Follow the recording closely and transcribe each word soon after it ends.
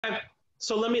Okay.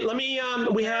 So we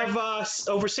have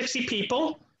over 60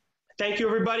 people. Thank you,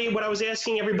 everybody. What I was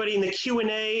asking everybody in the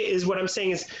Q&A is what I'm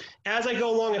saying is, as I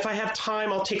go along, if I have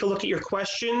time, I'll take a look at your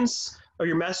questions or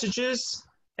your messages,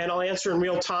 and I'll answer in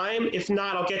real time. If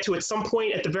not, I'll get to at some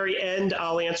point at the very end.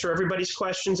 I'll answer everybody's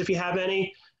questions if you have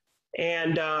any.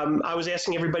 And I was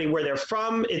asking everybody where they're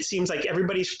from. It seems like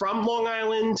everybody's from Long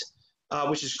Island,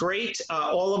 which is great.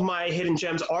 All of my hidden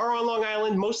gems are on Long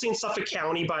Island, mostly in Suffolk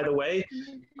County, by the way.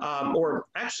 Or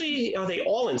actually, are they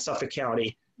all in Suffolk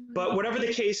County? But whatever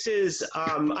the case is,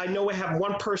 I know I have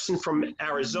one person from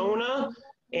Arizona,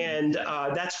 and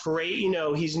that's great. You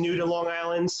know, he's new to Long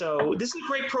Island. So this is a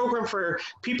great program for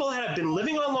people that have been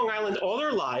living on Long Island all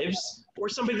their lives, or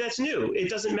somebody that's new. It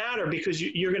doesn't matter because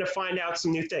you're going to find out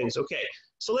some new things. Okay,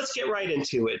 so let's get right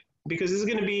into it, because this is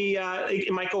going to be,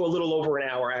 it might go a little over an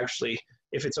hour, actually,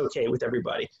 if it's okay with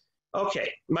everybody.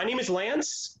 Okay, my name is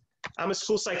Lance. I'm a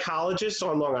school psychologist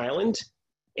on Long Island.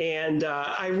 And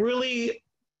I really,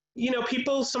 you know,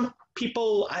 some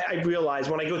people, I realize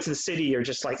when I go to the city, you're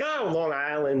just like, oh, Long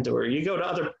Island, or you go to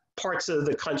other parts of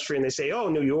the country and they say, oh,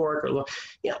 New York, or,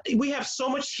 you know, we have so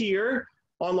much here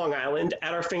on Long Island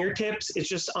at our fingertips. It's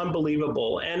just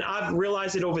unbelievable. And I've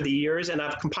realized it over the years, and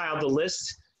I've compiled the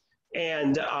list,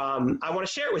 and I want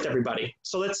to share it with everybody.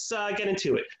 So let's get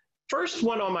into it. First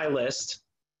one on my list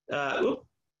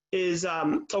is,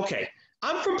 okay,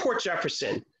 I'm from Port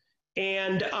Jefferson.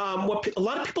 And what a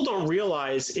lot of people don't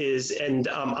realize is, and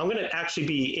I'm going to actually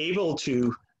be able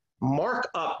to mark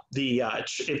up the,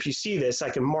 if you see this, I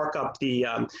can mark up the,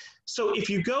 so if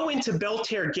you go into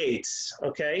Belterre Gates,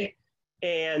 okay,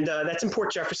 and that's in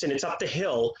Port Jefferson, it's up the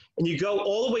hill, and you go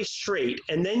all the way straight,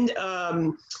 and then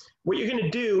what you're going to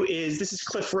do is, this is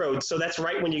Cliff Road, so that's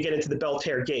right when you get into the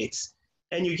Belterre Gates,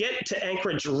 and you get to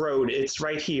Anchorage Road, it's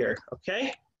right here,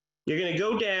 okay? You're going to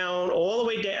go down all the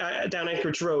way down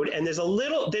Anchorage Road, and there's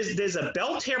a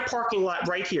Belterre parking lot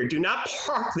right here. Do not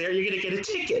park there. You're going to get a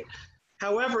ticket.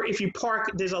 However, if you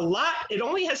park, there's a lot. It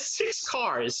only has 6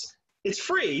 cars. It's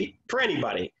free for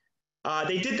anybody.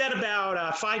 They did that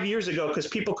about 5 years ago because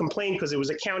people complained because it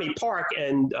was a county park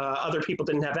and other people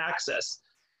didn't have access.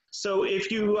 So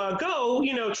if you go,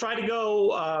 you know, try to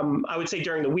go, I would say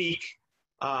during the week.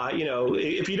 You know,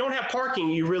 if you don't have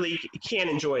parking, you really can't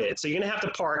enjoy it. So you're going to have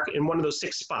to park in one of those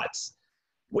 6 spots.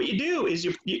 What you do is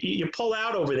you pull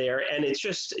out over there, and it's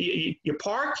just, you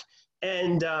park,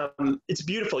 and it's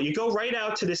beautiful. You go right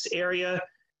out to this area.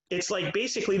 It's like,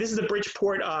 basically, this is the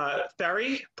Bridgeport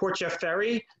ferry, Port Jeff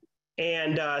Ferry.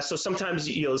 And so sometimes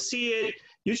you'll see it.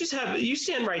 You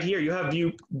stand right here. You have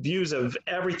views of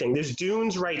everything. There's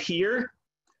dunes right here.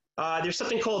 There's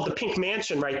something called the Pink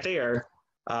Mansion right there.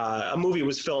 A movie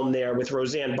was filmed there with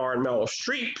Roseanne Barr and Meryl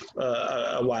Streep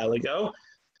a while ago.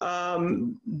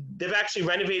 They've actually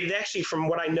renovated. Actually, from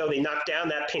what I know, they knocked down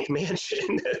that Pink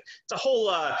Mansion. It's a whole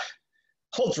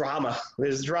drama.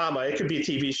 There's drama. It could be a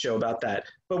TV show about that.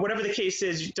 But whatever the case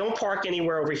is, you don't park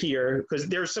anywhere over here because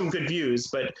there's some good views.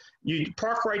 But you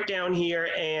park right down here,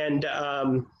 and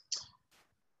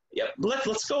yeah,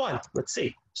 let's go on. Let's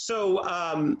see. So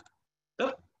I'm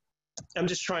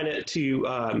just trying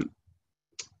to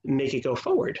make it go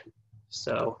forward.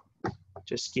 So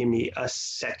just give me a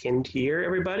second here,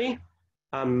 everybody.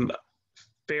 I'm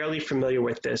fairly familiar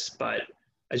with this, but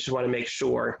I just want to make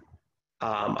sure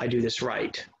I do this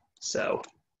right. So,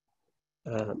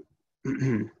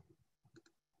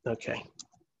 okay.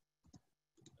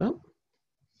 Oh,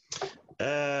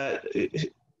 I'm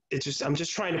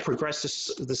just trying to progress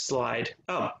the slide.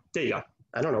 Oh, there you go.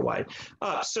 I don't know why.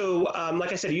 So,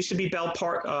 like I said, it used to be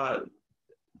Bayport.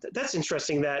 That's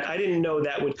interesting that I didn't know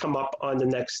that would come up on the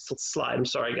next slide. I'm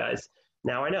sorry, guys.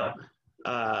 Now I know.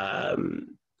 I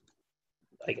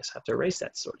guess I have to erase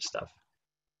that sort of stuff.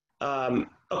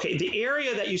 Okay, the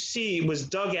area that you see was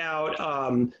dug out.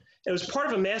 It was part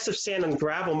of a massive sand and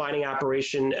gravel mining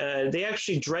operation. They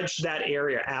actually dredged that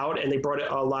area out, and they brought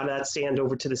a lot of that sand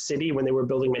over to the city when they were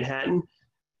building Manhattan.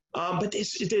 But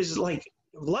there's like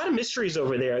a lot of mysteries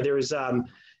over there. There was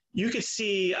you could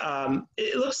see,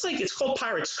 it looks like it's called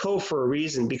Pirates Cove for a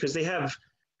reason, because they have,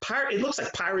 it looks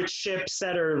like pirate ships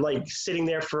that are like sitting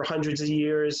there for hundreds of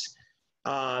years.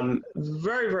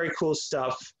 Very, very cool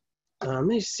stuff. Let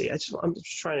me see, I'm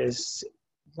just trying to see,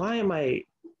 why am I,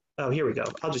 oh, here we go.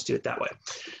 I'll just do it that way.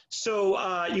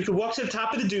 So you can walk to the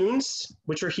top of the dunes,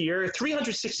 which are here,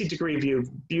 360-degree view,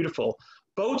 beautiful.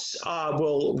 Boats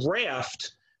will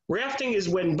raft. Rafting is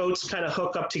when boats kind of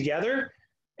hook up together.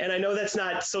 And I know that's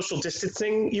not social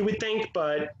distancing, you would think,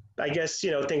 but I guess, you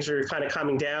know, things are kind of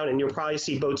calming down, and you'll probably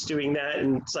see boats doing that.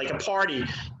 And it's like a party.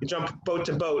 You jump boat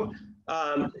to boat.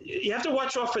 You have to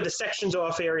watch off for the sections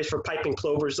off areas for piping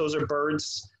plovers. Those are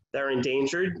birds that are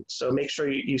endangered, so make sure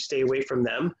you stay away from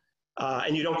them,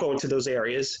 and you don't go into those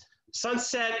areas.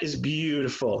 Sunset is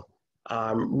beautiful,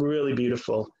 really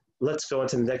beautiful. Let's go on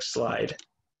to the next slide.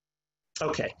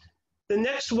 Okay, the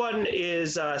next one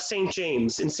is St.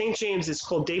 James. In St. James, it's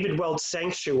called David Weld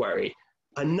Sanctuary,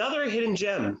 another hidden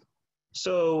gem.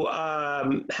 So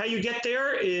how you get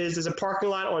there is there's a parking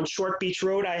lot on Short Beach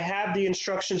Road. I have the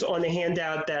instructions on the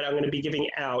handout that I'm going to be giving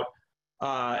out.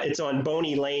 It's on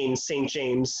Boney Lane, St.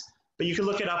 James, but you can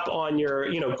look it up on your,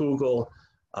 Google.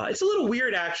 It's a little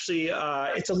weird, actually.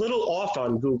 It's a little off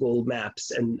on Google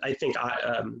Maps and I think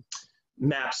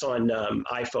maps on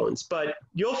iPhones, but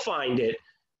you'll find it.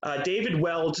 David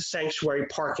Weld Sanctuary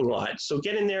parking lot. So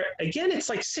get in there. Again, it's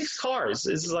like 6 cars.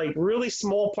 It's like really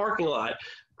small parking lot.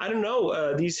 I don't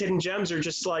know. These hidden gems are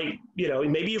just like,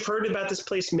 maybe you've heard about this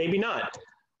place, maybe not.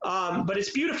 But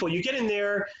it's beautiful. You get in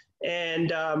there and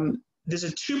there's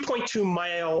a 2.2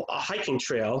 mile hiking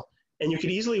trail, and you could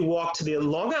easily walk to the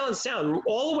Long Island Sound,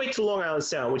 all the way to Long Island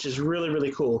Sound, which is really,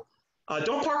 really cool.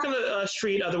 Don't park on the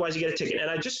street, otherwise you get a ticket. And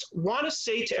I just want to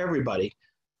say to everybody,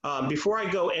 before I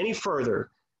go any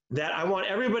further, that I want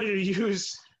everybody to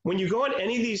use, when you go on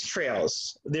any of these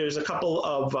trails, there's a couple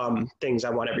of things I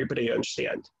want everybody to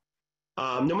understand.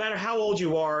 No matter how old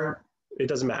you are, it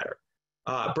doesn't matter.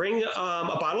 Bring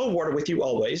a bottle of water with you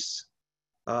always.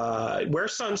 Wear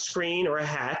sunscreen or a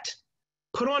hat.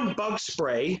 Put on bug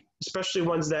spray, especially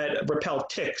ones that repel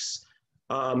ticks.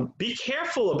 Be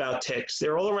careful about ticks.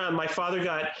 They're all around. My father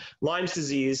got Lyme's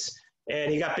disease,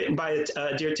 and he got bitten by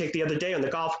a deer tick the other day on the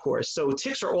golf course. So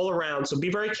ticks are all around. So be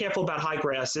very careful about high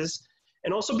grasses.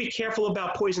 And also be careful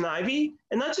about poison ivy.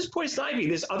 And not just poison ivy,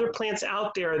 there's other plants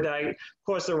out there that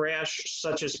cause the rash,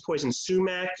 such as poison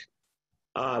sumac.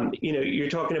 You're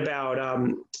talking about,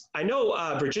 I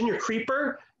know Virginia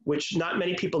creeper, which not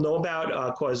many people know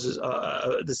about, causes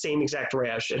the same exact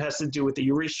rash. It has to do with the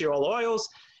urushiol oils.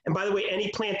 And by the way, any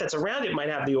plant that's around it might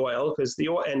have the oil, because the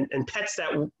oil and pets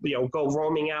that go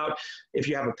roaming out. If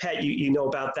you have a pet, you know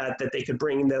about that they could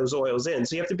bring those oils in.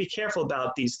 So you have to be careful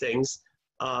about these things.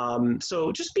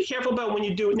 So just be careful about when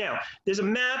you do it. Now, there's a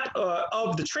map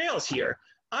of the trails here.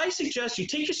 I suggest you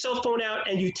take your cell phone out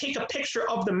and you take a picture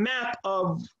of the map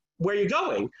of where you're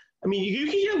going. I mean, you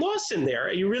can get lost in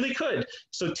there. You really could.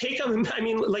 So take them. I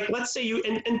mean, like, let's say you,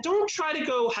 and don't try to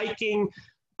go hiking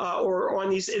or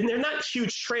on these, and they're not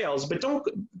huge trails, but don't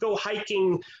go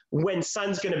hiking when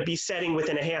sun's going to be setting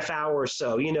within a half hour or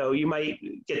so. You might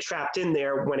get trapped in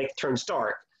there when it turns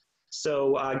dark.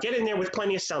 So get in there with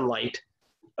plenty of sunlight.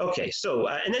 Okay, so,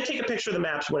 and then take a picture of the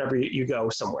maps whenever you go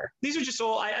somewhere. These are just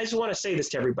all, I just want to say this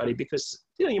to everybody because,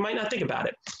 you might not think about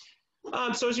it.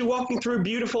 So as you're walking through,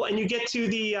 beautiful, and you get to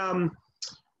the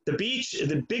beach,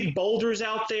 the big boulders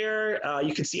out there,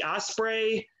 you can see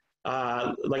osprey.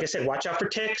 Like I said, watch out for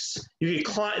ticks. You can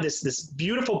climb this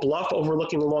beautiful bluff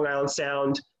overlooking the Long Island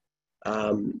Sound.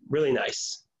 Really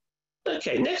nice.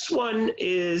 Okay, next one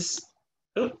is,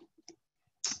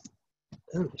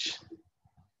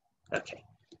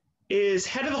 is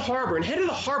Head of the Harbor. And Head of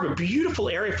the Harbor, beautiful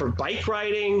area for bike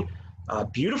riding,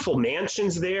 beautiful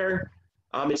mansions there.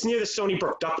 It's near the Stony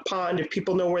Brook Duck Pond, if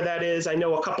people know where that is. I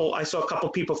saw a couple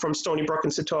people from Stony Brook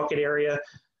and Setauket area.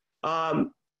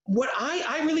 What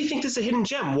I really think this is a hidden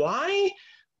gem. Why?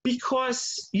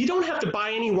 Because you don't have to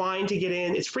buy any wine to get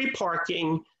in. It's free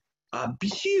parking,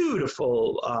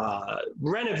 beautiful,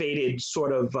 renovated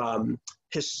sort of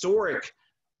historic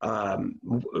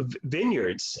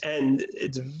vineyards, and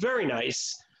it's very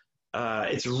nice.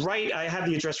 It's right, I have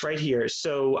the address right here.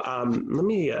 So let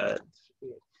me, you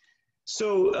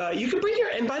could bring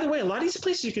and by the way, a lot of these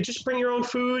places you could just bring your own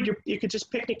food. You could just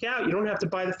picnic out. You don't have to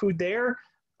buy the food there.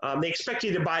 They expect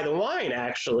you to buy the wine,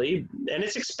 actually, and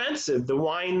it's expensive. The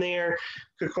wine there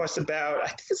could cost about, I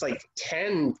think it's like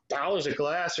 $10 a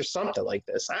glass or something like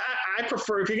this. I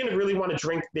prefer, if you're going to really want to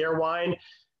drink their wine,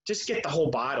 just get the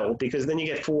whole bottle, because then you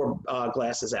get 4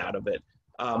 glasses out of it.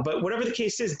 But whatever the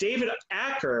case is, David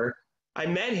Acker, I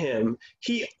met him.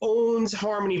 He owns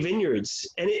Harmony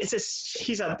Vineyards, and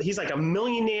he's like a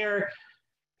millionaire.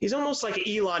 He's almost like an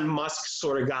Elon Musk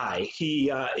sort of guy.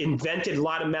 He invented a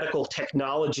lot of medical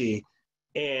technology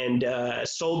and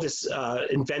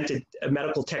invented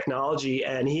medical technology.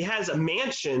 And he has a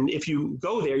mansion. If you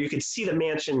go there, you can see the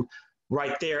mansion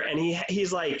right there. And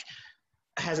he's like,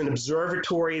 has an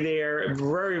observatory there, a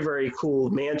very, very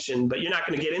cool mansion, but you're not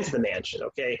going to get into the mansion,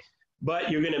 okay?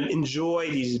 But you're going to enjoy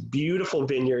these beautiful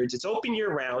vineyards. It's open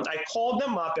year round. I called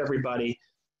them up, everybody.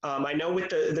 I know with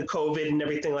the COVID and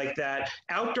everything like that,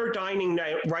 outdoor dining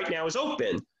right now is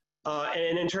open.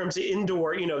 And in terms of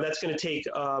indoor, that's going to take,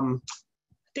 I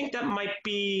think that might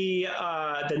be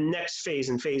the next phase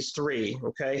in phase 3.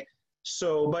 Okay.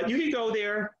 So, but you can go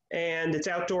there and it's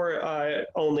outdoor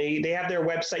only. They have their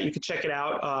website. You can check it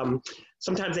out.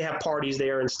 Sometimes they have parties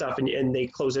there and stuff, and they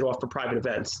close it off for private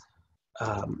events.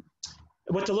 Um,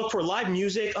 what to look for: live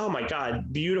music. Oh my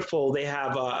God, beautiful. They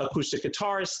have acoustic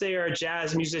guitarists there,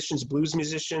 jazz musicians, blues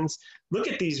musicians. Look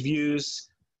at these views.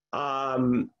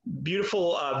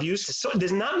 Beautiful views. So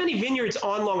there's not many vineyards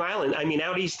on Long Island, I mean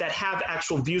out east, that have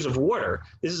actual views of water.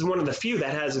 This is one of the few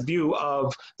that has a view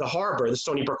of the harbor, the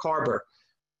Stony Brook Harbor.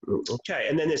 Okay,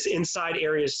 and then there's inside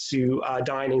areas to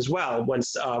dine as well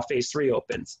once phase 3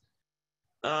 opens.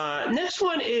 Next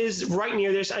one is right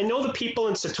near this. I know the people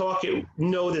in Setauket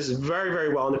know this very,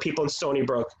 very well, and the people in Stony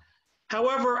Brook.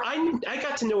 However, I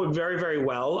got to know it very, very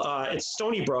well. It's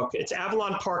Stony Brook. It's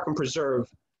Avalon Park and Preserve.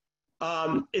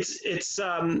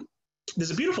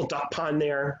 There's a beautiful duck pond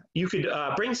there. You could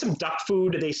bring some duck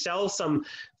food. They sell some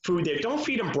food there. Don't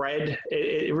feed them bread.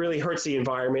 It really hurts the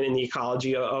environment and the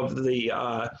ecology of the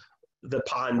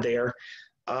pond there.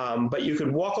 But you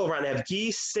could walk all around. They have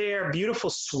geese there,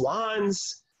 beautiful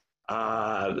swans.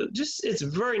 It's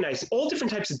very nice. All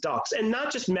different types of ducks, and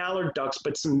not just mallard ducks,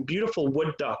 but some beautiful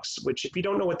wood ducks, which if you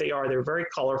don't know what they are, they're very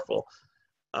colorful.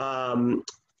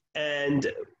 And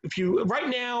right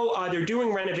now, they're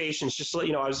doing renovations, just to let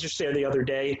you know, I was just there the other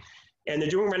day, and they're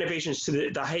doing renovations to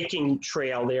the hiking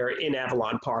trail there in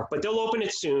Avalon Park, but they'll open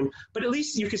it soon. But at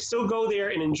least you can still go there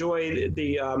and enjoy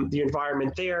the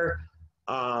environment there.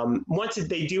 Once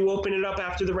they do open it up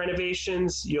after the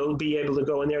renovations, you'll be able to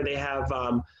go in there. They have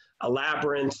a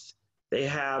labyrinth. They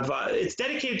have, it's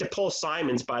dedicated to Paul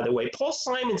Simons, by the way. Paul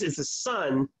Simons is the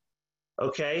son,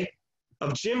 okay,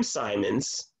 of Jim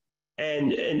Simons.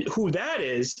 And who that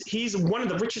is, he's one of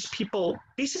the richest people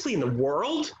basically in the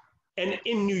world. And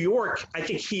in New York, I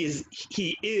think he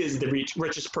is the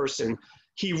richest person.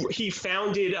 He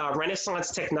founded Renaissance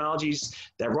Technologies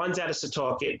that runs out of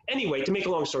Setauket. Anyway, to make a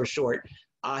long story short,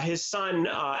 his son,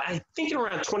 I think at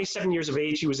around 27 years of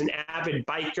age, he was an avid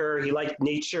biker. He liked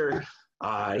nature.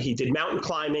 He did mountain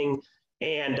climbing.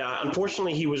 And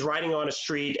unfortunately, he was riding on a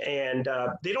street, and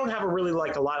they don't have a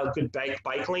lot of good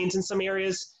bike lanes in some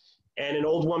areas. And an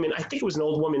old woman, I think it was an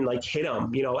old woman, like hit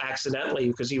him, accidentally,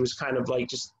 because he was kind of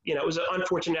like it was an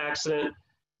unfortunate accident,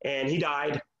 and he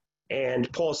died.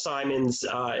 And Paul Simons,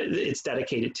 it's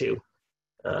dedicated to.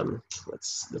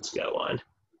 Let's go on,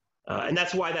 and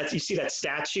that's why you see that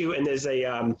statue, and there's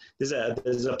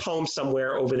a poem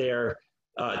somewhere over there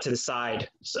to the side.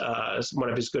 One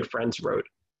of his good friends wrote.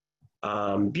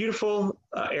 Beautiful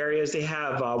areas. They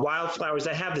have wildflowers.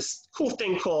 They have this cool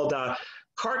thing called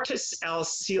Cartas al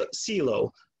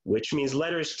Cielo, which means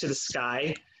letters to the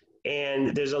sky.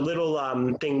 And there's a little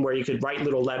thing where you could write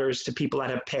little letters to people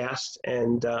that have passed,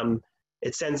 and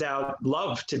it sends out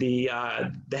love to the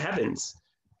heavens.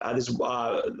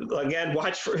 Again,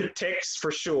 watch for ticks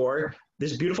for sure.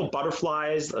 There's beautiful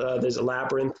butterflies. There's a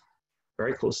labyrinth.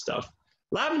 Very cool stuff.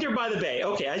 Lavender by the Bay.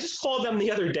 Okay, I just called them the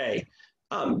other day.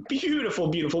 Beautiful,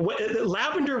 beautiful.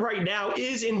 Lavender right now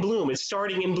is in bloom. It's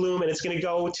starting in bloom, and it's going to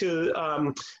go to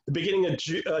the beginning of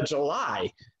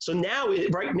July. So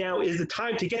right now is the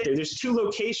time to get there. There's 2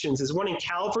 locations. There's one in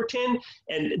Calverton,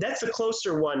 and that's the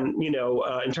closer one,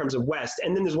 in terms of west.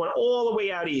 And then there's one all the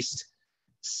way out east.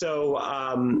 So,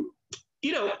 I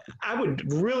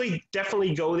would really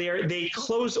definitely go there. They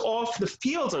close off the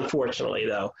fields, unfortunately,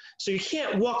 though. So you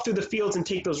can't walk through the fields and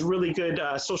take those really good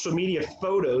social media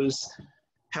photos.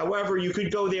 However, you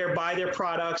could go there, buy their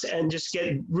products, and just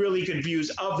get really good views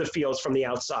of the fields from the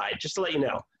outside, just to let you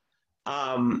know.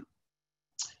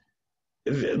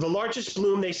 The largest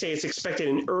bloom, they say, is expected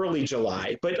in early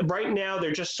July. But right now,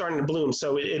 they're just starting to bloom.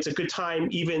 So it's a good time,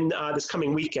 even this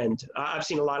coming weekend. I've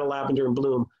seen a lot of lavender in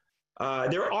bloom.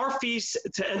 There are fees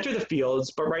to enter the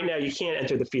fields, but right now you can't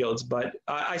enter the fields. But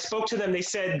I spoke to them. They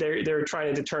said they're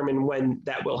trying to determine when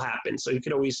that will happen. So you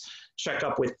can always check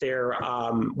up with their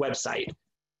website.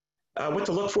 What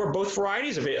to look for: both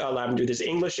varieties of lavender. There's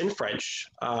English and French.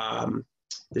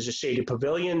 There's a shaded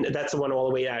pavilion. That's the one all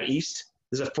the way out east.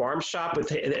 There's a farm shop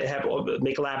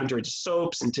make lavender into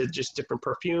soaps and to just different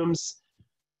perfumes.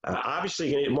 Obviously,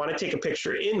 you're going to want to take a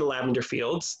picture in the lavender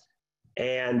fields.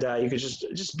 And you could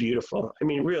just beautiful. I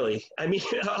mean, really,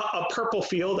 a purple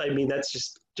field. That's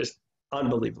just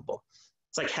unbelievable.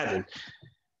 It's like heaven.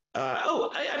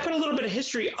 I put a little bit of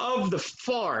history of the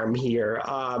farm here.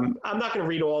 I'm not going to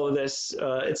read all of this.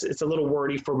 It's a little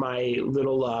wordy for my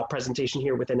little presentation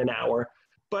here within an hour.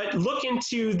 But look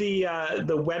into the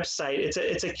website.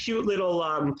 It's a cute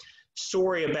little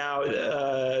story about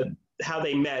how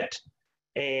they met.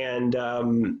 and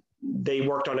they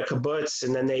worked on a kibbutz,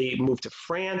 and then they moved to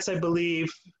France, I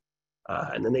believe.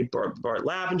 And then they brought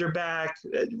lavender back.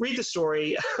 Read the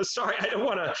story. Sorry, I don't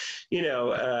want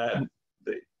to,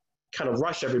 kind of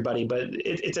rush everybody, but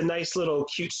it's a nice little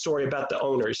cute story about the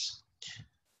owners.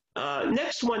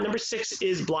 Next one, number 6,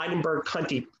 is Blydenburg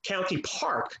County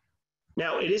Park.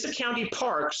 Now, it is a county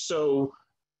park, so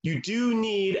you do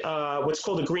need what's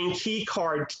called a green key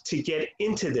card to get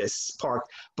into this park.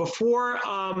 Before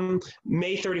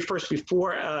May 31st,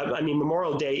 before,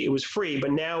 Memorial Day, it was free,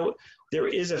 but now there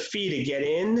is a fee to get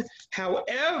in.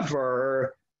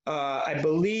 However, I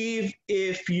believe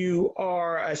if you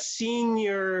are a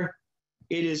senior,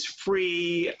 it is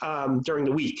free during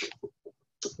the week,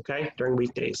 okay, during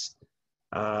weekdays.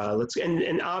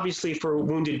 And obviously for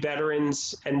wounded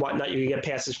veterans and whatnot, you can get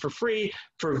passes for free.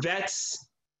 For vets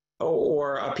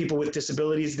or people with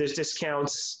disabilities, there's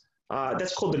discounts.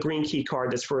 That's called the Green Key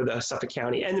card. That's for the Suffolk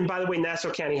County. And then, by the way,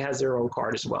 Nassau County has their own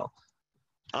card as well.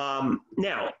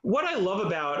 Now, what I love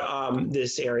about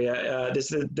this area,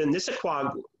 the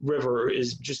Nissaquag River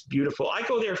is just beautiful. I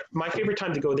go there, my favorite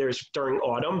time to go there is during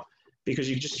autumn, because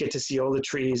you just get to see all the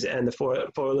trees, and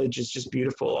the foliage is just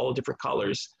beautiful, all different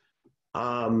colors.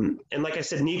 And like I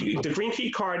said, the Green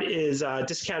Key card is a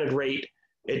discounted rate.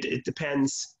 It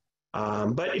depends.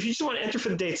 But if you just want to enter for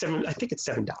the day, I think it's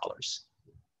 $7.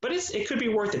 But it could be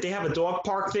worth it. They have a dog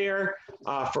park there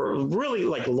for really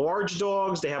like large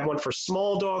dogs. They have one for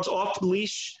small dogs, off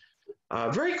leash.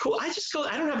 Very cool. I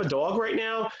don't have a dog right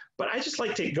now, but I just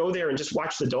like to go there and just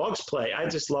watch the dogs play. I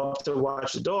just love to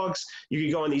watch the dogs. You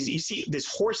can go on you see these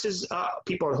horses,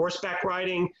 people on horseback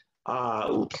riding,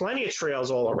 plenty of trails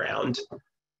all around.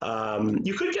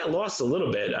 You could get lost a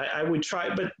little bit. I would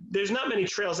try, but there's not many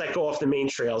trails that go off the main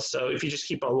trails. So if you just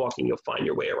keep on walking, you'll find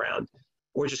your way around,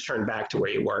 or just turn back to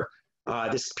where you were.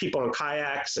 There's people on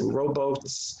kayaks and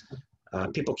rowboats.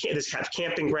 People just have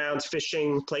camping grounds,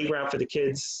 fishing, playground for the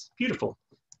kids. Beautiful.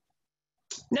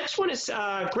 Next one is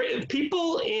great.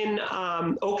 People in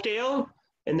Oakdale,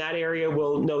 in that area,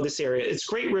 will know this area. It's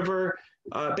Great River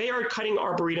Bayard Cutting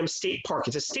Arboretum State Park.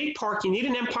 It's a state park. You need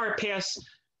an Empire Pass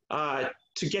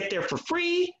to get there for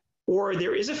free, or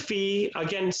there is a fee.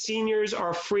 Again, seniors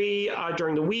are free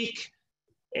during the week.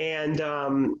 And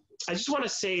I just want to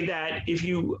say that if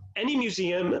any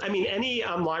museum, any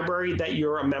library that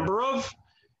you're a member of,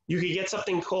 you could get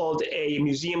something called a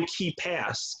museum key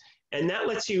pass. And that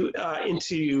lets you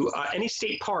into any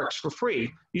state parks for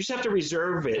free. You just have to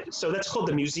reserve it. So that's called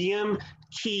the museum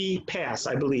key pass,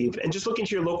 I believe. And just look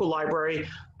into your local library.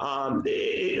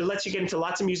 It lets you get into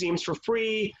lots of museums for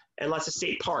free and lots of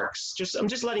state parks. I'm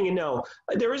just letting you know.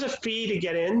 There is a fee to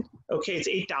get in. Okay, it's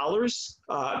 $8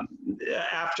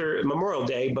 after Memorial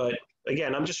Day. But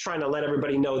again, I'm just trying to let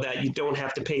everybody know that you don't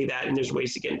have to pay that, and there's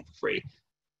ways to get in for free.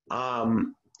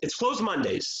 It's closed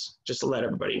Mondays, just to let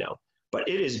everybody know. But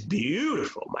it is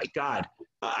beautiful, my God.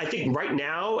 I think right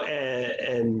now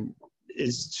and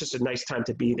is just a nice time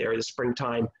to be there, the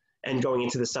springtime and going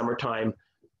into the summertime.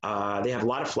 They have a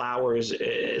lot of flowers.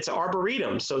 It's an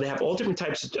arboretum, so they have all different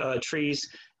types of trees.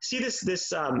 See this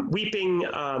weeping,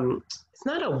 it's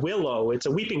not a willow, it's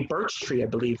a weeping birch tree, I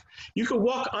believe. You could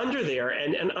walk under there,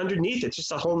 and underneath it's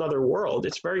just a whole nother world.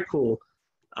 It's very cool.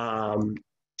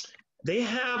 They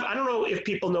have, I don't know if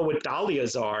people know what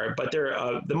dahlias are, but they're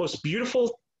the most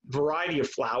beautiful variety of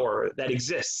flower that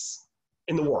exists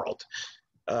in the world.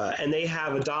 And they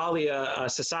have a dahlia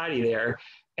society there,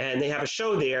 and they have a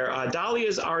show there.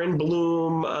 Dahlias are in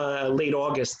bloom late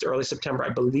August, early September, I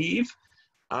believe.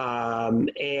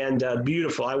 And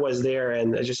beautiful. I was there,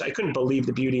 and I couldn't believe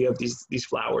the beauty of these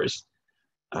flowers.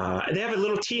 They have a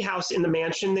little tea house in the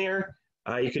mansion there.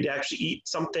 You could actually eat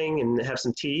something and have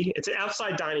some tea. It's an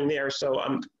outside dining there, so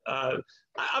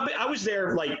I was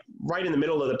there like right in the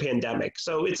middle of the pandemic,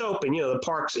 so it's open. The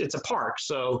parks, it's a park,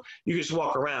 so you just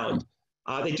walk around.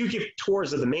 They do give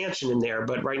tours of the mansion in there,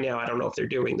 but right now I don't know if they're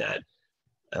doing that.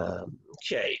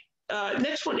 Okay.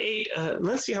 Next one, 8.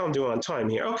 Let's see how I'm doing on time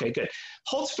here. Okay, good.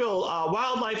 Holtzville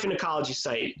Wildlife and Ecology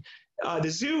Site. The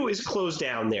zoo is closed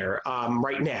down there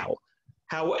right now.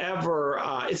 However,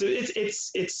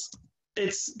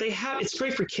 it's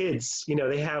great for kids.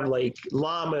 They have like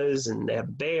llamas, and they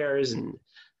have bears and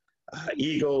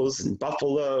eagles and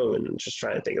buffalo, and just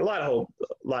trying to think a lot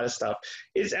of stuff.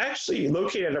 It's actually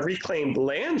located at a reclaimed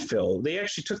landfill. They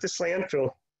actually took this landfill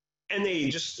and they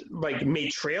just like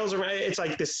made trails around it. It's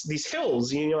like these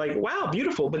hills, and you're like, wow,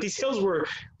 beautiful. But these hills were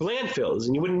landfills,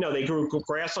 and you wouldn't know. They grew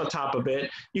grass on top of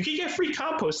it. You could get free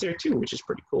compost there too, which is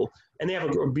pretty cool. And they have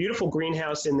a beautiful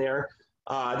greenhouse in there.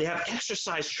 They have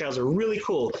exercise trails that are really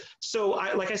cool. So,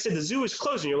 like I said, the zoo is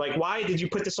closing. You're like, why did you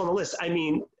put this on the list? I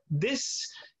mean, this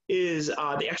is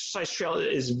the exercise trail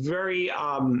is very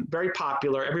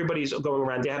popular. Everybody's going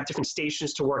around. They have different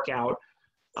stations to work out.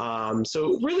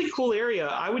 So really cool area.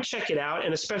 I would check it out,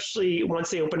 and especially once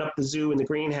they open up the zoo and the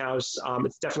greenhouse,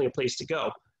 it's definitely a place to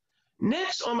go.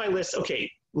 Next on my list,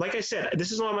 okay, like I said,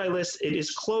 this is on my list. It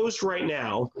is closed right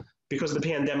now because of the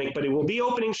pandemic, but it will be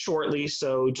opening shortly,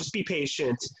 so just be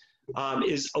patient,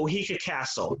 is Oheka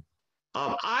Castle.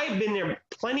 I've been there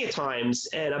plenty of times,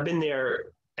 and I've been there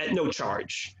at no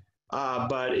charge.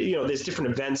 But, you know, there's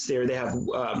different events there. They have,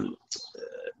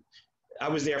 I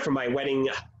was there for my wedding.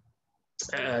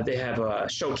 They have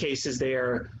showcases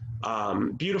there,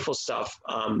 beautiful stuff.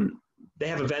 They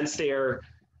have events there.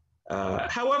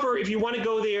 However, if you want to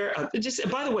go there, just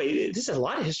by the way, there's a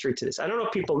lot of history to this. I don't know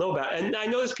if people know about it. And I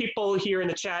know there's people here in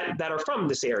the chat that are from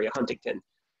this area, Huntington.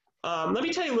 Let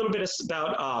me tell you a little bit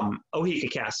about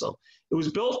Oheka Castle. It was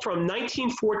built from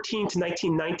 1914 to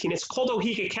 1919. It's called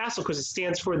Oheka Castle because it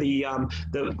stands for the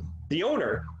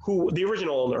owner, the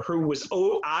original owner, who was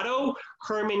Otto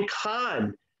Herman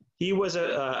Kahn. He was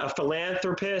a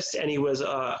philanthropist, and he was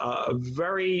a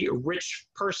very rich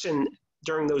person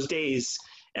during those days.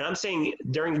 And I'm saying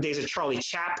during the days of Charlie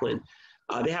Chaplin.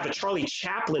 They have a Charlie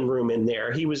Chaplin room in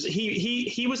there. He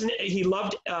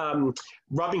loved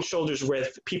rubbing shoulders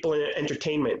with people in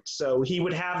entertainment. So he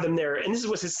would have them there. And this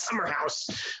was his summer house.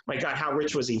 My God, how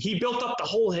rich was he? He built up the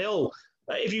whole hill.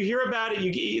 If you hear about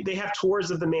it, they have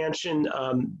tours of the mansion.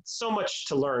 So much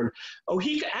to learn.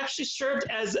 Oheka actually served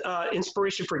as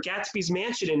inspiration for Gatsby's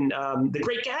mansion in The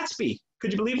Great Gatsby.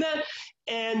 Could you believe that?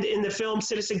 And in the film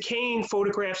Citizen Kane,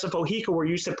 photographs of Oheka were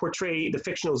used to portray the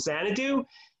fictional Xanadu.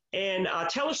 And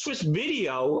Taylor Swift's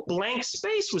video, Blank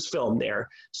Space, was filmed there.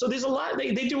 So there's a lot,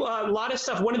 they do a lot of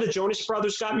stuff. One of the Jonas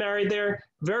Brothers got married there.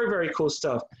 Very, very cool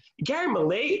stuff. Gary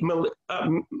Milius,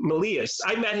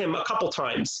 I met him a couple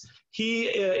times. He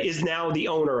is now the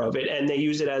owner of it, and they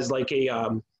use it as like they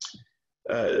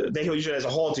use it as a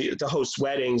hall to host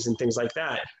weddings and things like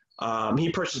that. He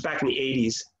purchased back in the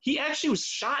 80s. He actually was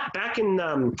shot back in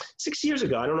 6 years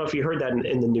ago. I don't know if you heard that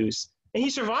in the news. And he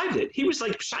survived it. He was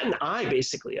like shot in the eye,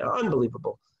 basically.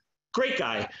 Unbelievable. Great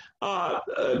guy.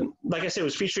 Like I said, it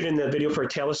was featured in the video for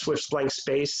Taylor Swift's Blank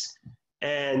Space.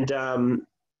 And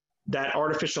that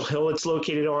artificial hill it's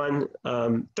located on,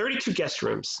 32 guest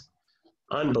rooms.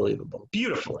 Unbelievable.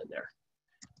 Beautiful in there.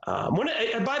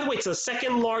 By the way, it's the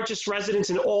second largest residence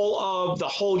in all of the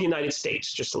whole United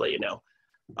States, just to let you know.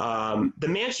 The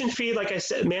mansion fee, like I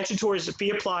said, mansion tours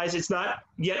fee applies. It's not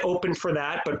yet open for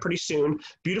that, but pretty soon.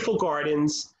 Beautiful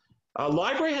gardens.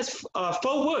 Library has faux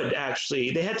wood,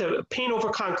 actually. They had to paint over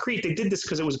concrete. They did this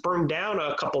because it was burned down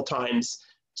a couple times,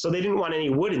 so they didn't want any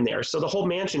wood in there. So the whole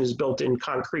mansion is built in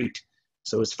concrete,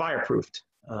 so it's fireproofed.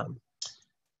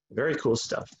 Very cool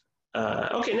stuff.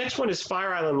 Okay, next one is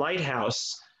Fire Island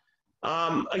Lighthouse.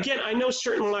 Again, I know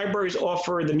certain libraries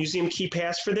offer the museum key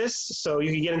pass for this, so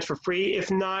you can get in for free. If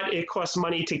not, it costs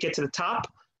money to get to the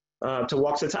top, to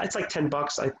walk to the top. It's like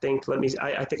 $10, I think.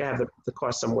 I think I have the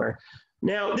cost somewhere.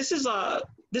 Now, this is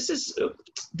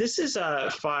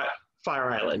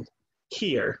Fire Island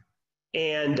here,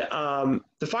 and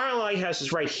the Fire Island Lighthouse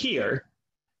is right here.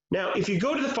 Now, if you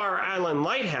go to the Fire Island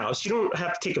Lighthouse, you don't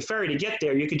have to take a ferry to get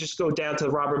there. You could just go down to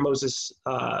the Robert Moses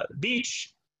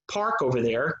Beach Park over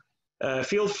there.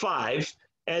 Field 5,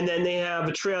 and then they have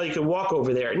a trail you can walk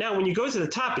over there. Now, when you go to the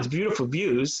top, it's beautiful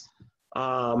views,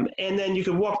 and then you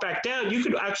can walk back down. You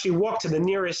could actually walk to the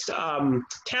nearest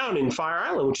town in Fire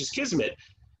Island, which is Kismet.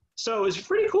 So it's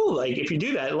pretty cool, like, if you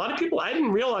do that. A lot of people, I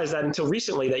didn't realize that until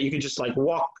recently, that you could just, like,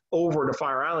 walk over to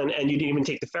Fire Island, and you didn't even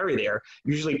take the ferry there.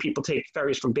 Usually people take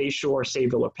ferries from Bayshore,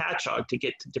 Sayville, or Patchogue to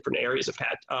get to different areas of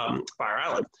Fire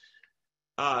Island.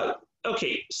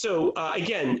 Okay, so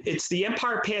again, it's the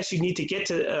Empire Pass you need to get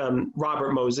to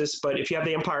Robert Moses, but if you have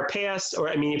the Empire Pass, or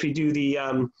I mean, if you do the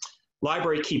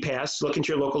library key pass, look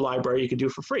into your local library, you can do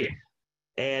it for free.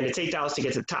 And it's $8 to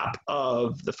get to the top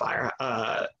of the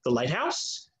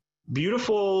lighthouse.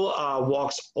 Beautiful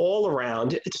walks all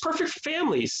around. It's perfect for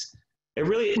families. It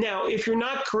really, now, if you're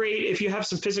not great, if you have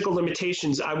some physical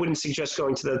limitations, I wouldn't suggest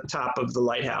going to the top of the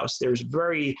lighthouse. There's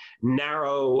very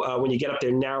narrow, when you get up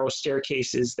there, narrow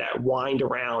staircases that wind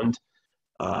around.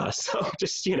 So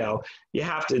just, you know, you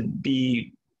have to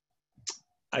be,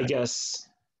 I guess,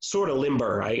 sort of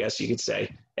limber, I guess you could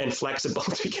say, and flexible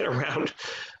to get around.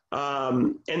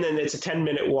 And then it's a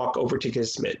 10-minute walk over to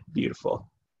Kismet. Beautiful.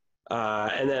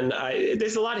 And then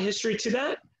there's a lot of history to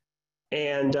that.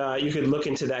 And you could look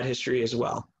into that history as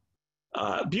well.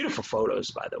 Beautiful photos,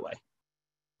 by the way.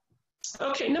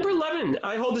 Okay, number 11.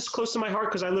 I hold this close to my heart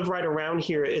because I live right around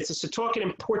here. It's a Setauket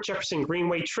and Port Jefferson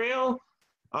Greenway Trail.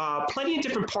 Plenty of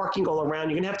different parking all around.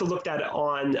 You're going to have to look that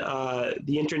on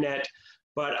the internet.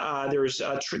 But there's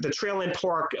the trail and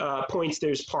park points.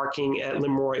 There's parking at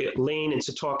Limroy Lane and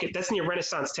Setauket. That's near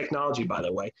Renaissance Technology, by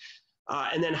the way.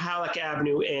 And then Halleck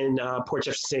Avenue and Port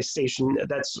Jefferson Station.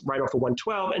 That's right off of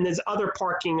 112. And there's other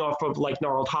parking off of like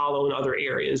Gnarled Hollow and other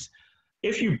areas.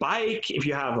 If you bike, if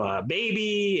you have a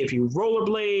baby, if you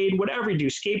rollerblade, whatever you do,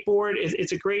 skateboard,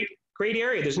 it's a great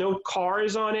area. There's no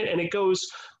cars on it, and it goes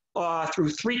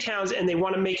through 3 towns, and they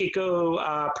want to make it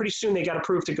go pretty soon. They got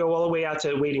approved to go all the way out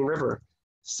to Wading River.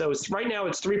 So right now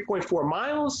it's 3.4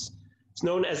 miles. It's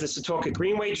known as the Setauket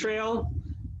Greenway Trail,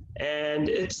 and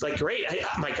it's like great.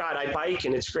 My God, I bike,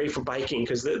 and it's great for biking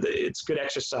because it's good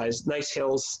exercise. Nice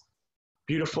hills.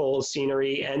 Beautiful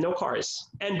scenery and no cars.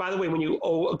 And by the way, when you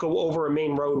go over a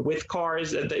main road with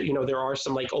cars, there are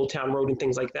some like Old Town Road and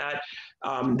things like that.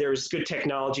 There's good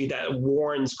technology that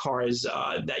warns cars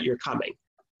that you're coming.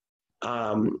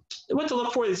 What to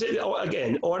look for is,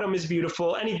 again, autumn is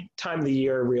beautiful. Any time of the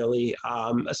year, really.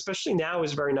 Especially now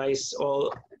is very nice.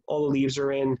 All the leaves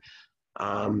are in.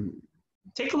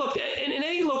 Take a look. In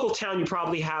any local town, you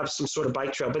probably have some sort of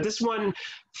bike trail, but this one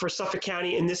for Suffolk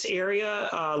County in this area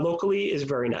locally is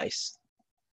very nice.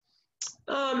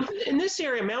 In this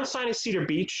area, Mount Sinai Cedar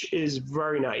Beach is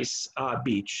very nice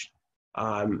beach.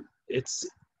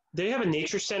 They have a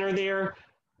nature center there,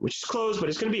 which is closed, but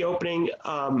it's going to be opening.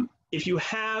 If you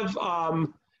have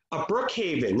a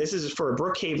Brookhaven, this is for a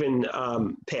Brookhaven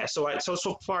pass.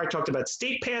 So far I talked about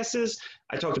state passes,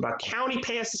 I talked about county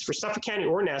passes for Suffolk County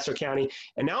or Nassau County,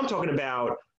 and now I'm talking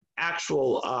about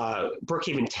actual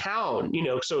Brookhaven town.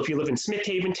 So if you live in Smith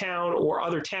Haven town or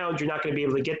other towns, you're not going to be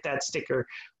able to get that sticker,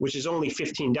 which is only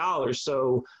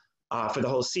 $15 for the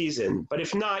whole season. But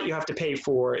if not, you have to pay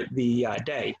for the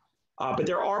day. But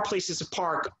there are places to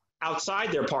park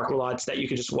outside their parking lots that you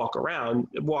can just walk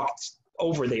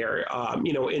over there,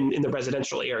 in the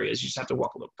residential areas. You just have to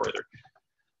walk a little further.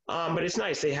 But it's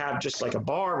nice. They have just like a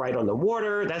bar right on the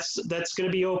water. That's going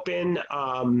to be open.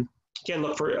 Again,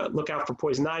 look out for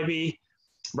poison ivy.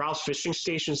 Ralph's Fishing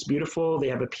Station is beautiful. They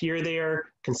have a pier there,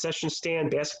 concession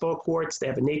stand, basketball courts. They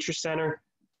have a nature center.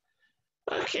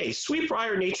 Okay,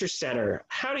 Sweetbriar Nature Center.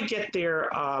 How to get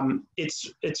there?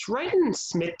 It's right in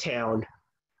Smithtown,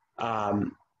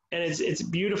 and it's a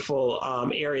beautiful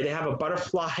area. They have a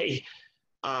butterfly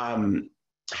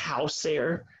house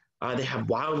there. They have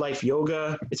wildlife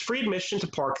yoga. It's free admission to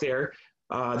park there.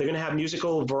 They're going to have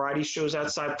musical variety shows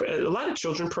outside, a lot of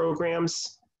children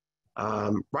programs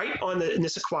right on the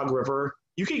Nissaquag River.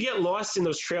 You could get lost in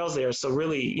those trails there. So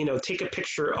really, take a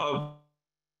picture of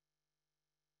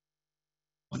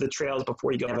the trails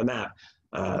before you go have a map.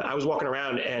 I was walking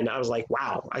around and I was like,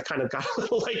 wow, I kind of got a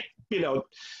little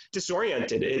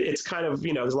disoriented. It's kind of,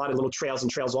 there's a lot of little trails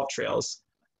and trails off trails.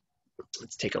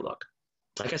 Let's take a look.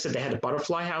 Like I said, they had a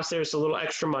butterfly house there. It's a little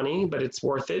extra money, but it's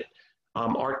worth it.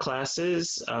 Art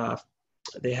classes.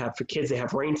 They have for kids, they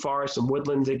have rainforest and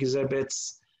woodland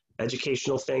exhibits,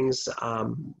 educational things.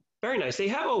 Very nice. They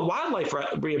have a wildlife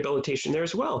rehabilitation there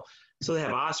as well. So they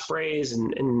have ospreys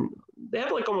and they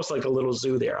have almost like a little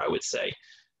zoo there, I would say.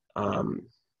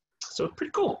 So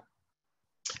pretty cool.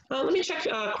 Let me check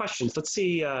questions. Let's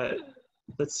see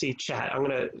chat.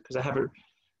 Because I haven't,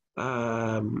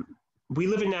 we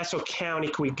live in Nassau County.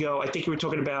 Can we go? I think we were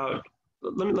talking about,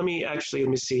 let me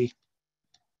see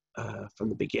from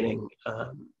the beginning.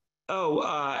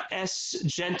 S.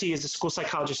 Genty is a school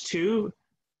psychologist too.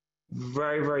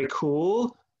 Very, very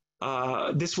cool.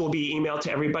 This will be emailed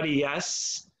to everybody,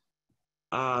 yes.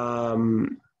 I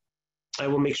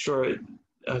will make sure,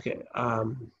 okay.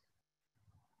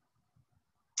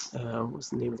 What's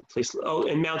the name of the place? Oh,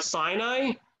 in Mount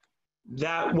Sinai,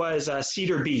 that was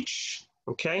Cedar Beach,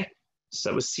 okay? So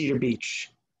that was Cedar Beach,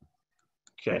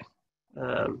 okay.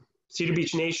 Cedar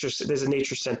Beach Nature, there's a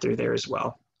nature center there as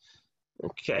well.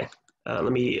 Okay,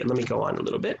 let me go on a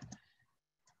little bit.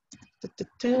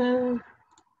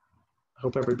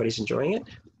 Hope everybody's enjoying it.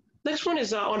 Next one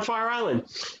is on Fire Island.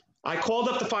 I called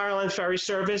up the Fire Island Ferry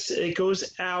Service. It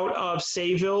goes out of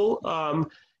Sayville.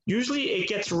 Usually it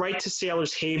gets right to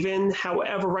Sailor's Haven.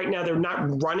 However, right now they're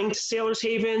not running to Sailor's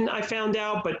Haven, I found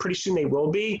out, but pretty soon they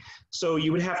will be. So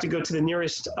you would have to go to the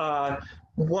nearest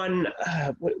one.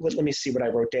 Let me see what I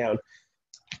wrote down.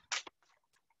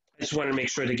 I just want to make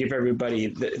sure to give everybody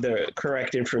the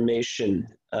correct information.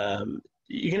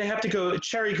 You're going to have to go to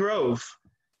Cherry Grove.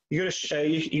 You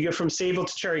go from Sayville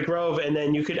to Cherry Grove, and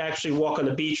then you could actually walk on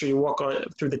the beach or you walk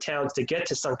through the towns to get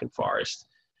to Sunken Forest.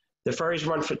 The ferries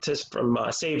run from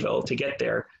Sayville to get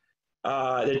there.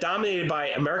 They're dominated by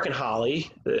American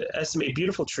holly, the estimated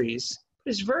beautiful trees.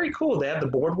 It's very cool. They have the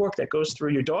boardwalk that goes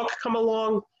through. Your dog can come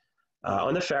along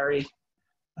on the ferry.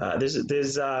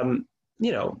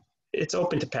 You know, it's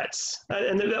open to pets.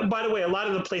 And by the way, a lot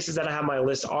of the places that I have on my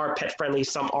list are pet friendly.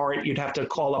 Some aren't. You'd have to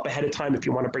call up ahead of time if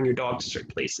you want to bring your dog to certain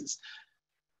places.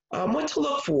 What to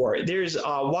look for? There's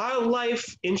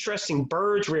wildlife, interesting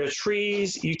birds, rare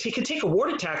trees. You can take a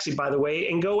water taxi, by the way,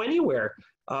 and go anywhere,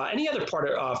 any other part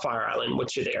of Fire Island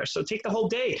once you're there. So take the whole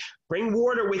day. Bring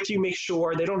water with you. Make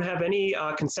sure they don't have any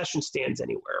concession stands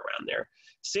anywhere around there.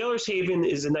 Sailor's Haven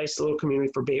is a nice little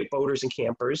community for boaters and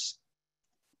campers.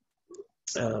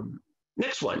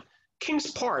 Next one,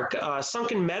 Kings Park,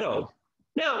 Sunken Meadow.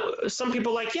 Now, some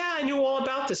people are like, yeah, I knew all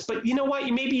about this, but you know what?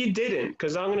 Maybe you didn't,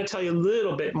 because I'm going to tell you a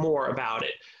little bit more about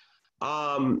it.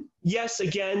 Yes,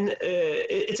 again,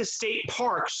 it's a state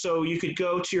park, so you could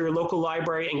go to your local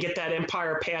library and get that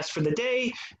Empire Pass for the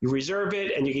day. You reserve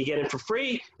it, and you can get in for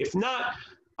free. If not,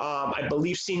 I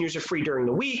believe seniors are free during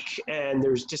the week, and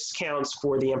there's discounts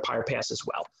for the Empire Pass as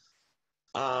well.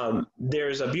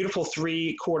 There's a beautiful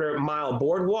 3/4-mile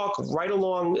boardwalk right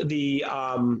along the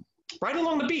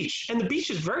beach. And the beach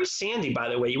is very sandy, by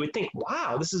the way. You would think,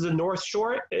 wow, this is the North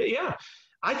Shore. Yeah,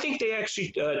 I think they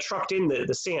actually trucked in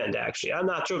the sand, actually. I'm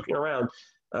not joking around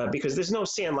because there's no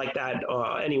sand like that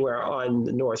anywhere on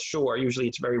the North Shore. Usually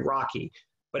it's very rocky,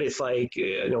 but it's like,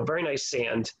 very nice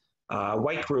sand,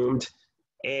 white groomed.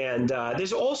 And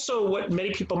there's also what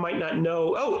many people might not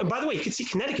know. Oh, and by the way, you can see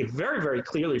Connecticut very, very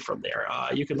clearly from there.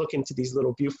 You can look into these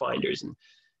little viewfinders, and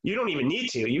you don't even need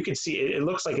to. You can see it. It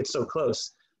looks like it's so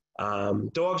close.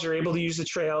 Dogs are able to use the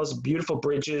trails, beautiful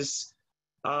bridges.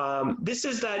 This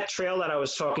is that trail that I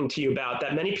was talking to you about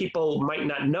that many people might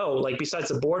not know, like besides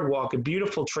the boardwalk,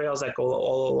 beautiful trails that go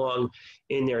all along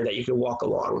in there that you can walk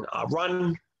along.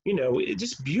 Run,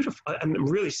 just beautiful. I'm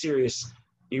really serious.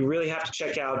 You really have to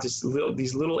check out these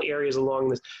little areas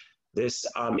along this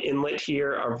inlet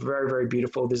here are very, very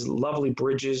beautiful. There's lovely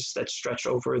bridges that stretch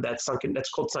over that's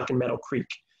called Sunken Meadow Creek.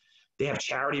 They have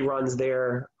charity runs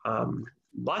there.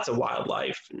 Lots of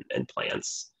wildlife and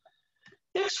plants.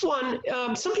 Next one,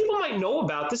 some people might know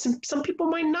about this and some people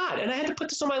might not. And I had to put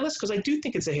this on my list because I do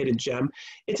think it's a hidden gem.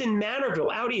 It's in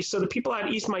Manorville, out east, so the people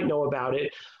out east might know about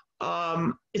it.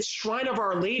 It's Shrine of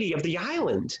Our Lady of the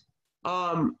Island.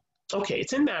 Okay,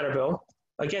 it's in Manorville.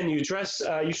 Again, you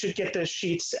should get the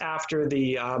sheets after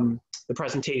the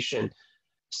presentation.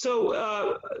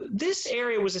 So this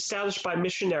area was established by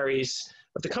missionaries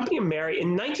of the Company of Mary.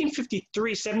 In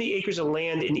 1953, 70 acres of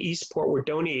land in Eastport were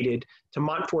donated to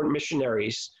Montfort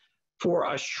missionaries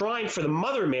for a shrine for the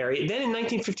Mother Mary. Then in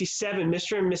 1957,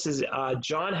 Mr. and Mrs.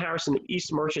 John Harrison of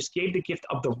East Merchants gave the gift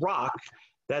of the rock.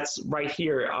 That's right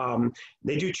here.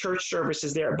 They do church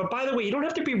services there. But by the way, you don't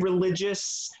have to be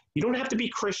religious. You don't have to be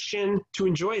Christian to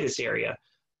enjoy this area.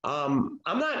 I'm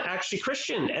not actually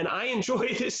Christian, and I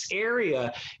enjoy this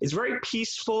area. It's very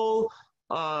peaceful.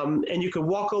 And you could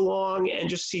walk along and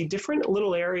just see different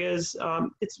little areas.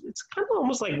 It's kind of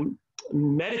almost like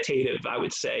meditative, I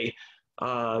would say,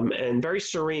 and very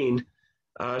serene.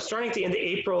 Starting at the end of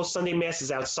April, Sunday Mass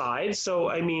is outside. So,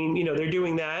 I mean, they're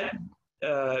doing that,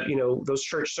 those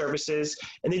church services.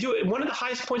 And they do it. One of the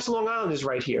highest points of Long Island is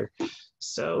right here.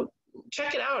 So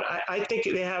check it out. I think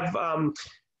they have,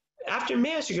 after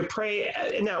Mass, you could pray.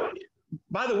 Now,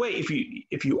 by the way,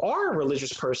 if you are a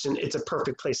religious person, it's a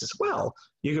perfect place as well.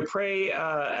 You could pray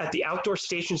at the outdoor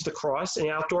stations of the cross and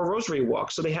the outdoor rosary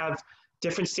walk. So they have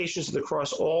different stations of the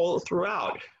cross all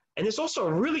throughout. And there's also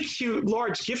a really cute,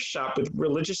 large gift shop with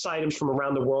religious items from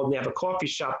around the world. And they have a coffee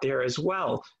shop there as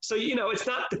well. So, it's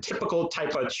not the typical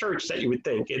type of church that you would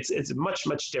think. It's much,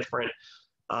 much different.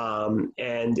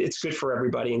 And it's good for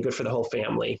everybody and good for the whole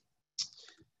family.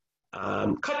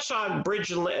 Cutshot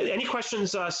Bridge. Any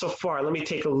questions so far? Let me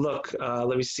take a look.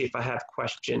 Let me see if I have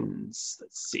questions.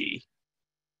 Let's see.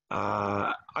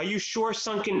 Are you sure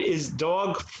Sunken is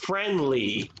dog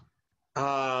friendly?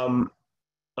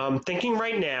 I'm thinking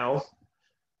right now.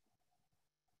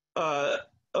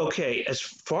 Okay, as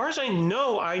far as I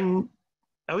know, I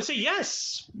would say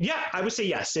yes. Yeah, I would say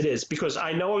yes, it is, because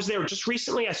I know I was there just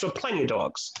recently. I saw plenty of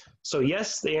dogs. So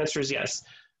yes, the answer is yes.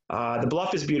 The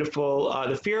bluff is beautiful.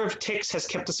 The fear of ticks has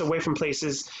kept us away from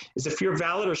places. Is the fear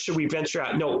valid, or should we venture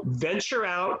out? No, venture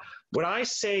out. What I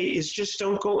say is just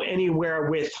don't go anywhere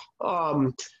with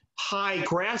high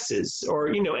grasses, or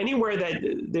anywhere that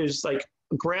there's like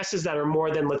grasses that are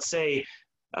more than, let's say,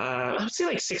 I would say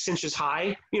like 6 inches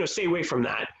high. Stay away from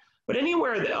that. But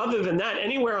anywhere other than that,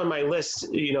 anywhere on my list,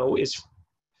 is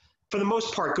for the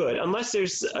most part good, unless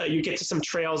there's you get to some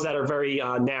trails that are very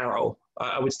narrow.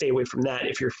 I would stay away from that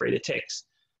if you're afraid of ticks.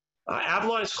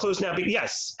 Avalon is closed now.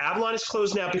 Yes, Avalon is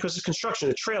closed now because of construction,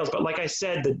 the trails. But like I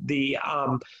said, the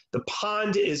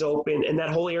pond is open, and that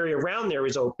whole area around there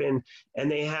is open, and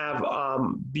they have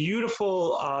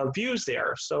beautiful views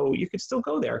there. So you could still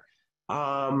go there.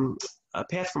 A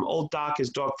path from Old Dock is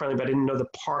dog friendly, but I didn't know the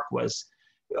park was.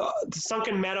 The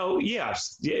Sunken Meadow,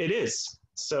 yes, it is.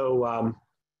 So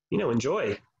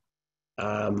enjoy.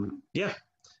 Yeah.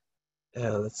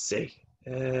 Let's see.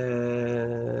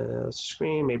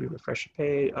 Screen, maybe refresh the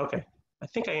page. Okay. I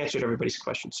think I answered everybody's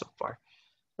questions so far.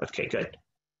 Okay, good.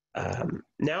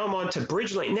 Now I'm on to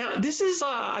Bridge Lane. Now, this is,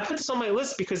 I put this on my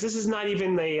list because this is not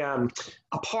even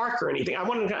a park or anything. I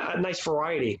wanted a nice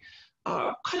variety.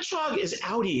 Cutchogue is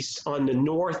out east on the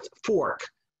North Fork.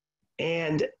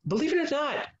 And believe it or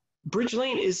not, Bridge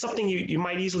Lane is something you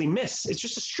might easily miss. It's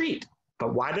just a street.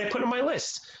 But why did I put it on my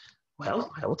list?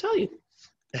 Well, I will tell you.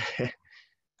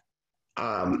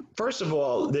 First of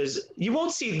all, you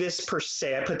won't see this per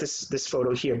se. I put this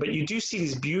photo here, but you do see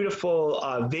these beautiful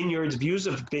vineyards, views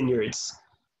of vineyards,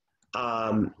 hold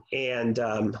on,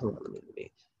 let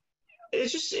me.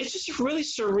 It's just a really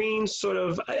serene sort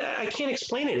of. I can't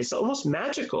explain it. It's almost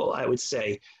magical, I would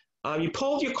say. You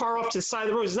pull your car off to the side of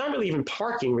the road. It's not really even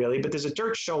parking, really, but there's a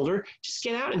dirt shoulder. Just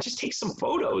get out and just take some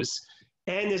photos.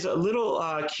 And there's a little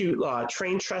cute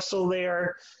train trestle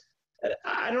there.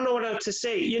 I don't know what to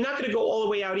say. You're not going to go all the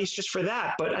way out east just for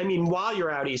that. But, I mean, while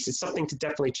you're out east, it's something to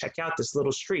definitely check out, this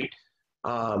little street.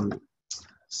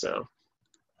 So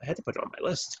I had to put it on my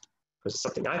list because it's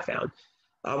something I found.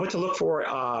 What to look for.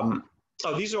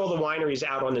 These are all the wineries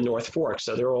out on the North Fork.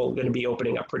 So they're all going to be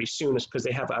opening up pretty soon because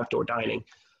they have outdoor dining.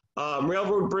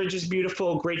 Railroad Bridge is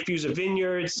beautiful. Great views of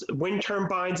vineyards. Wind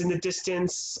turbines in the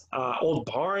distance. Old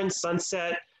barns,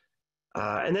 sunset.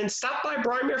 And then stop by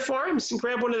Brymere Farms and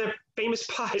grab one of their famous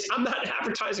pies. I'm not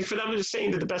advertising for them. I'm just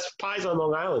saying they're the best pies on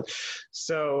Long Island.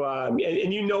 So,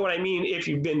 and you know what I mean if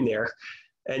you've been there.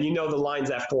 And you know the lines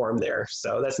that form there.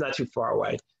 So that's not too far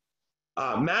away.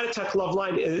 Mattatuck Love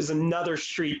Line is another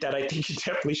street that I think you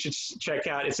definitely should check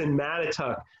out. It's in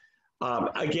Mattatuck,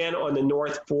 again on the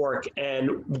North Fork.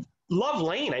 And Love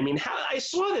Lane, I mean, I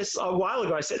saw this a while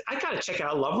ago. I said, I got to check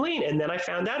out Love Lane. And then I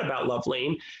found out about Love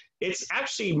Lane. It's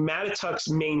actually Mattatuck's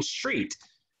main street.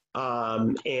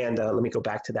 Let me go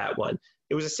back to that one.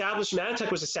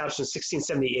 Mattatuck was established in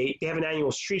 1678. They have an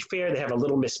annual street fair. They have a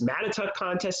Little Miss Mattatuck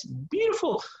contest.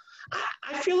 Beautiful.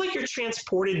 I feel like you're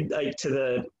transported like to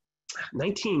the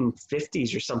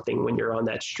 1950s or something when you're on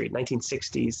that street,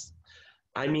 1960s.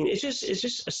 I mean, it's just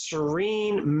a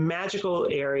serene, magical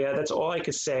area. That's all I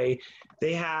could say.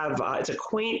 They have, it's a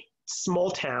quaint,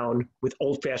 small town with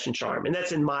old-fashioned charm, and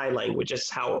that's in my language. That's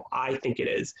how I think it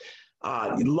is.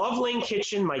 Love Lane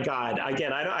Kitchen, my God.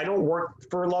 Again, I don't work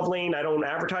for Love Lane. I don't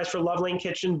advertise for Love Lane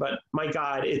Kitchen, but my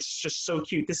God, it's just so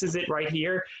cute. This is it right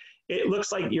here. It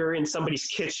looks like you're in somebody's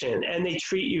kitchen, and they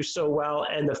treat you so well,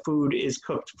 and the food is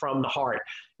cooked from the heart.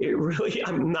 It really,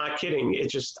 I'm not kidding.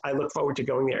 I look forward to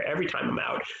going there every time I'm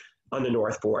out on the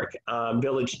North Fork.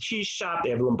 Village Cheese Shop, they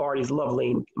have Lombardi's Love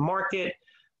Lane Market.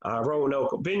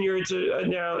 Roanoke Vineyards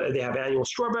now, they have annual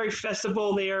Strawberry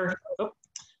Festival there.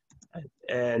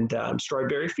 And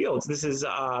Strawberry Fields. This is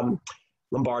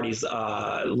Lombardi's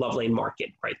Love Lane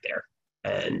Market right there.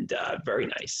 And very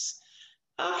nice.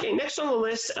 Okay, next on the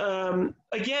list,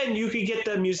 again, you could get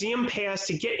the museum pass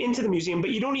to get into the museum, but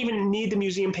you don't even need the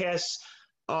museum pass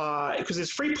because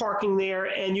there's free parking there,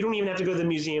 and you don't even have to go to the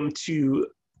museum to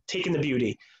take in the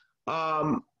beauty.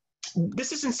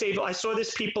 This is in Sayville. I saw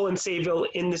this people in Sayville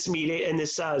in this meeting, in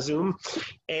this Zoom,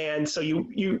 and so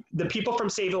the people from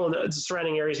Sayville and the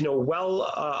surrounding areas know well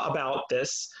about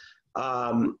this.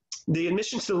 The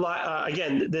admission to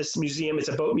again, this museum, it's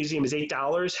a boat museum, is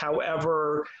 $8.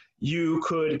 However, you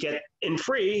could get in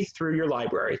free through your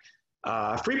library.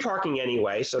 Free parking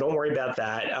anyway, so don't worry about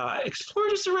that. Explore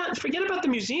just around, forget about the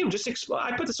museum, just explore.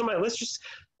 I put this on my list, just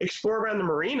explore around the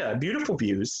marina, beautiful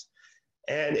views.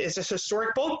 And it's a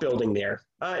historic boat building there.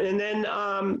 And then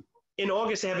in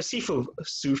August, they have a seafood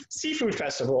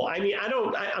festival. I mean,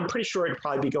 I'm pretty sure it'd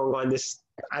probably be going on this,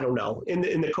 I don't know, in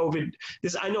the COVID,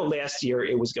 I know last year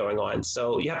it was going on.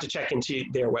 So you have to check into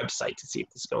their website to see if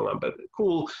this is going on, but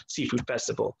cool seafood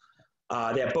festival.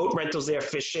 They have boat rentals there,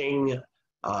 fishing,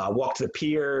 walk to the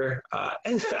pier.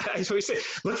 And I always say,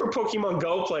 look for Pokemon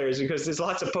Go players because there's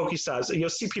lots of Pokestops. You'll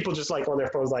see people just like on their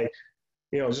phones, like,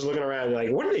 just looking around, like,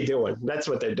 what are they doing? That's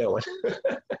what they're doing.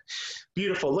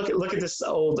 Beautiful. Look at this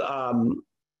old,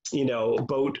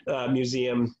 boat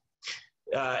museum.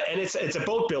 And it's a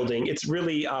boat building. It's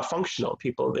really functional.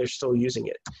 They're still using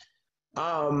it.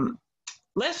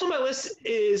 Last on my list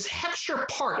is Heckscher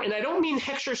Park. And I don't mean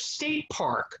Heckscher State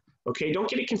Park, Okay, don't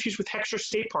get it confused with Heckscher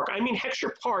State Park. I mean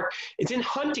Heckscher Park. It's in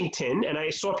Huntington, and I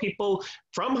saw people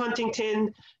from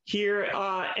Huntington here,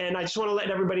 and I just want to let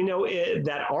everybody know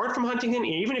that aren't from Huntington.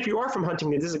 Even if you are from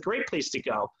Huntington, this is a great place to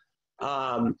go.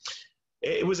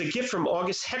 It was a gift from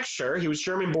August Heckscher. He was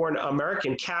German-born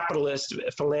American capitalist,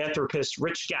 philanthropist,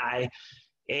 rich guy,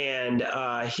 and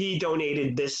he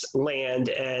donated this land,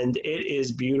 and it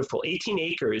is beautiful. 18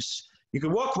 acres. You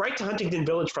could walk right to Huntington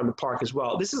Village from the park as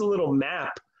well. This is a little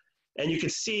map, and you can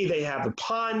see they have a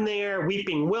pond there,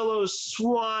 weeping willows,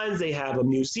 swans. They have a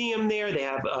museum there. They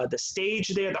have the stage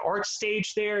there, the art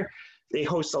stage there. They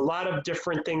host a lot of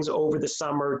different things over the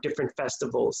summer, different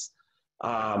festivals.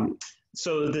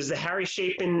 So there's the Harry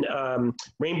Chapin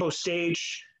Rainbow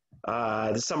Stage,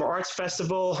 the Summer Arts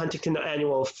Festival, Huntington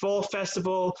Annual Fall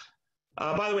Festival.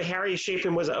 By the way, Harry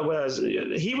Chapin was a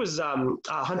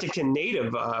Huntington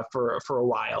native for a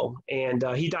while, and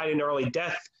he died an early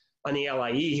death on the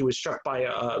LIE. He was struck by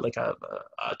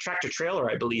a tractor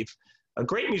trailer, I believe. A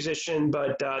great musician,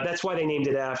 but that's why they named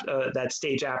it after that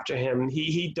stage after him.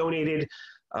 He donated.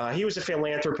 He was a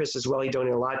philanthropist as well. He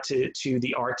donated a lot to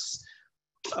the arts.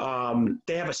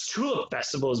 They have a tulip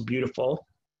festival, is beautiful,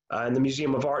 and the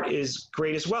Museum of Art is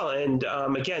great as well. And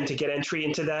again, to get entry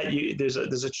into that,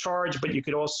 there's a charge, but you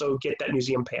could also get that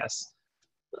museum pass.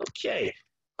 Okay,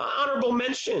 honorable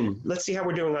mention. Let's see how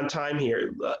we're doing on time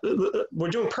here.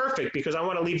 We're doing perfect because I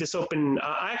want to leave this open.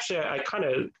 I kind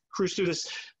of cruised through this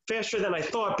faster than I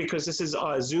thought because this is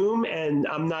Zoom and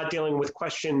I'm not dealing with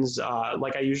questions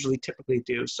like I usually typically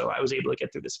do. So I was able to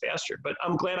get through this faster, but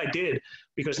I'm glad I did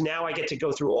because now I get to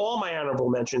go through all my honorable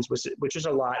mentions, which is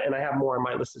a lot, and I have more on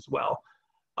my list as well.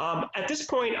 At this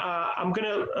point, I'm going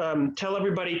to tell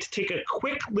everybody to take a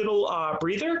quick little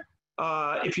breather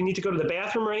if you need to go to the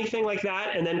bathroom or anything like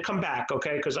that, and then come back,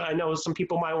 okay? Because I know some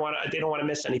people they don't want to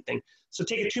miss anything. So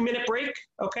take a 2-minute break,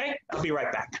 okay? I'll be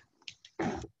right back.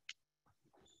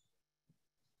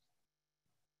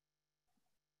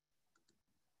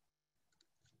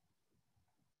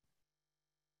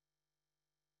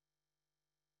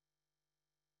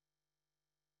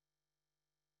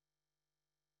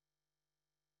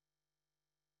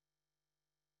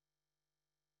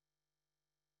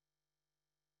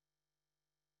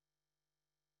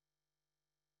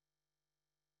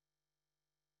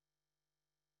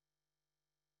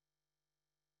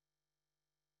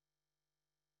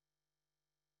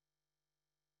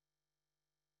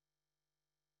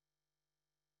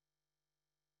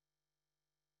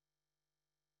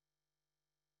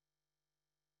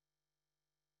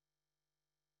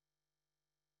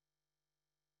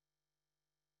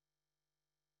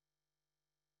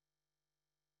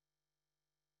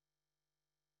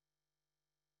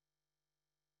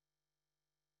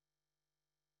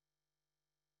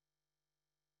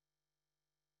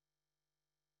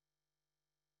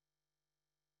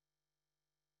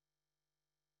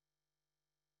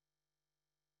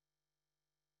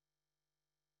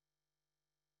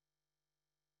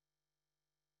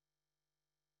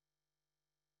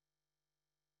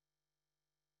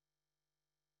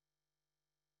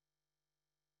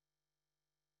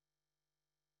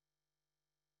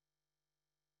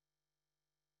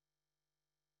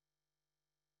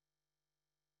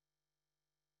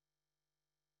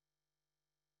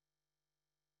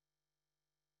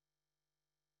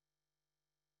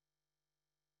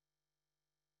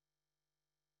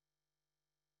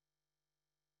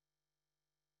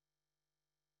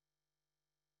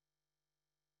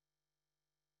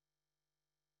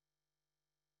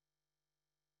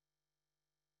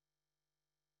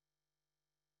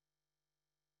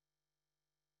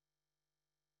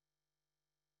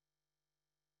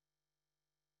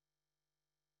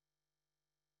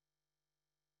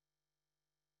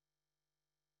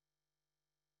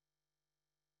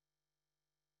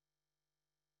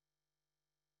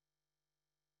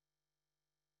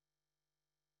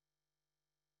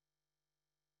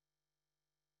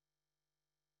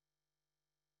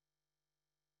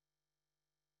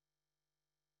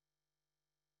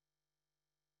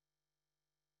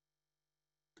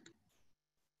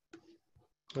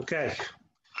 Okay,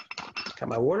 got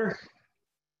my water.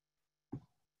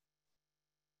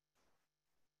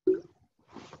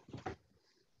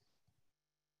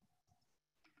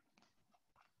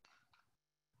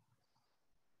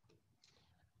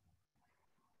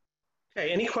 Okay,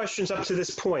 any questions up to this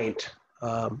point?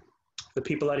 The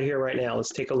people that are here right now,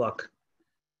 let's take a look.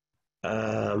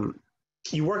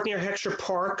 You work near Heckscher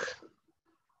Park.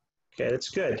 Okay, that's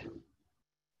good.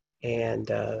 And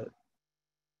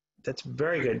that's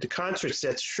very good. The concerts,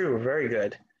 that's true, very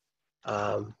good.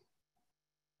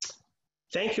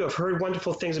 Thank you. I've heard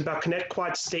wonderful things about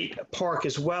Connecticut State Park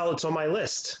as well. It's on my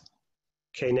list.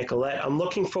 Okay, Nicolette. I'm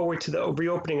looking forward to the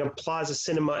reopening of Plaza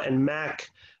Cinema and Mac.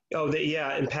 Oh,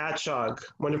 yeah, in Patchogue.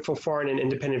 Wonderful foreign and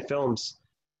independent films.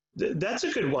 That's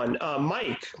a good one.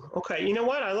 Mike. Okay, you know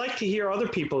what? I like to hear other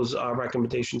people's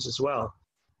recommendations as well.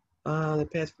 The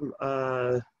path from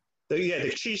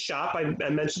the cheese shop. I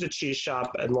mentioned the cheese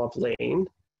shop at Love Lane.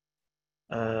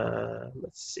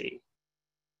 Let's see.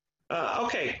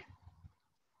 Okay.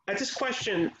 At this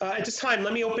time,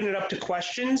 let me open it up to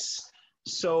questions.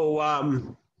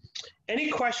 So, any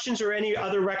questions or any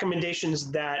other recommendations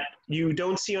that you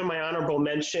don't see on my honorable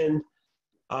mention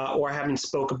or haven't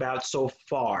spoke about so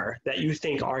far that you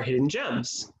think are hidden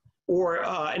gems, or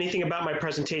anything about my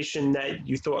presentation that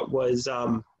you thought was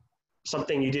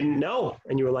something you didn't know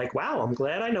and you were like, wow, I'm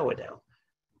glad I know it now.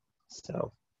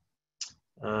 So,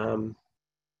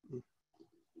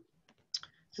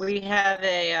 we have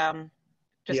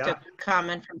just yeah. a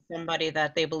comment from somebody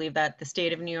that they believe that the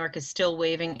state of New York is still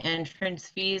waiving entrance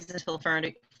fees until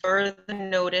further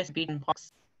notice. Beaton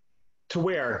Parks. To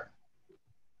where?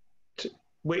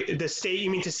 Wait, the state?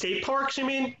 You mean to state parks? You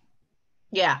mean?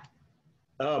 Yeah.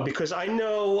 Oh, because I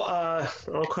know.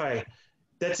 Okay,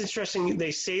 that's interesting. They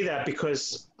say that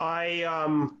because I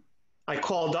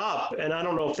called up, and I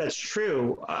don't know if that's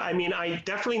true. I mean, I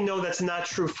definitely know that's not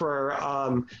true for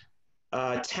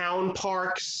town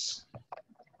parks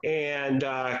and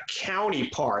county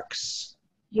parks.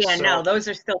 Yeah, So, no, those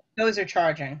are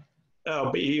charging.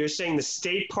 oh, but you're saying the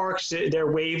state parks,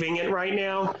 they're waiving it right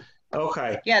now?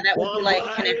 Okay. Yeah, that would be like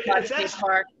Connecticut State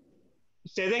Park.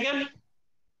 Say that again?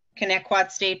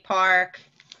 Connecticut State Park.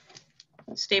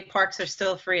 State parks are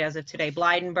still free as of today.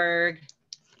 Blydenburg.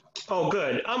 Oh,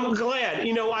 good. I'm glad.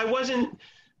 You know, I wasn't,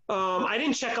 I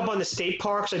didn't check up on the state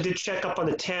parks. I did check up on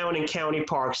the town and county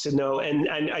parks to know, and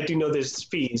I do know there's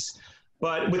fees.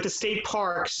 But with the state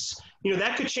parks, you know,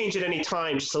 that could change at any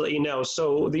time, just to let you know.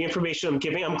 So the information I'm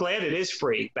giving, I'm glad it is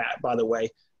free, by the way.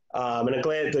 And I'm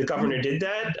glad the governor did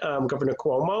that, Governor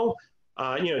Cuomo,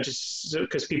 you know, just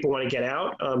because people want to get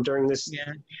out during this,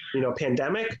 you know,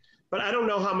 pandemic. But I don't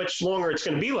know how much longer it's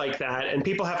going to be like that. And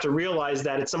people have to realize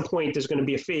that at some point there's going to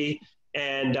be a fee.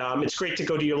 And it's great to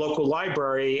go to your local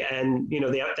library and, you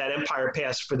know, that Empire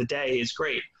Pass for the day is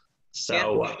great.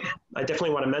 So I definitely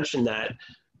want to mention that.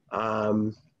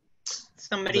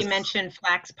 Somebody mentioned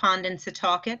Flax Pond in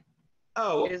Setauket.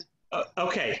 Oh,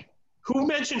 okay. Who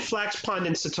mentioned Flax Pond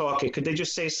in Setauket? Could they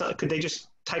just say something? Could they just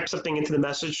type something into the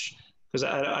message? Because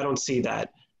I don't see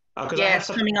that. Yeah, it's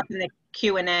coming up in the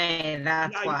Q&A.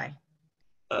 That's why.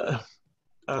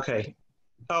 Okay.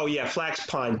 Oh yeah, Flax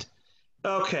Pond.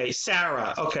 Okay,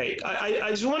 Sarah. Okay, I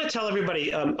just want to tell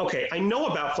everybody. Okay, I know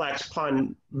about Flax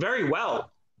Pond very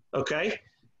well. Okay,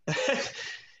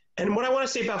 and what I want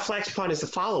to say about Flax Pond is the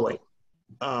following: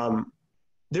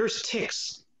 there's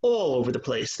ticks all over the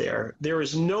place there. There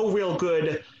is no real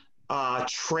good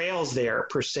trails there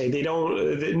per se. They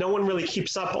don't. No one really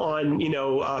keeps up on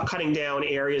cutting down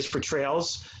areas for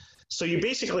trails. So you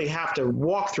basically have to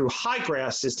walk through high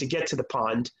grasses to get to the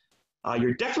pond.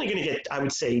 You're definitely going to get, I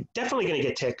would say, definitely going to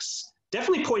get ticks,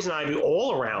 definitely poison ivy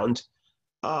all around.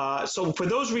 So for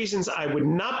those reasons, I would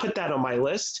not put that on my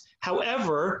list.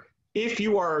 However, if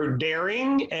you are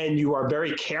daring and you are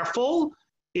very careful,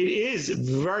 it is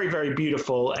very, very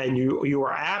beautiful. And you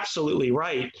are absolutely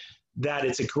right that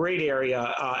it's a great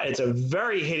area. It's a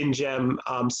very hidden gem,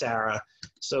 Sarah.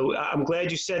 So I'm glad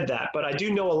you said that. But I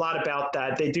do know a lot about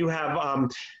that. They do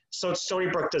have, Stony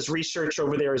Brook does research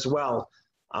over there as well.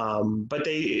 But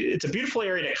it's a beautiful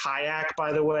area to kayak,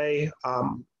 by the way.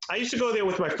 I used to go there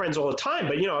with my friends all the time,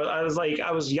 but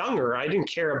I was younger. I didn't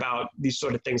care about these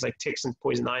sort of things like ticks and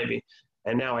poison ivy,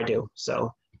 and now I do.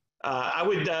 So I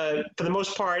would, for the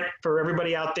most part, for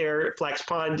everybody out there, Flax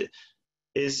Pond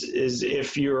is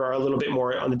if you are a little bit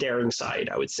more on the daring side,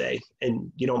 I would say,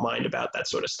 and you don't mind about that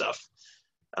sort of stuff.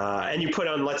 And you put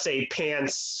on, let's say,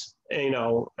 pants,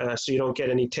 so you don't get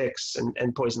any ticks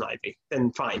and poison ivy,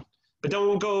 then fine. But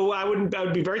don't go, I would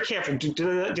be very careful.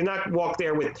 Do not walk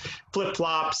there with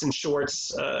flip-flops and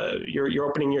shorts. You're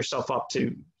opening yourself up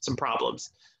to some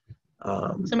problems.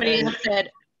 Somebody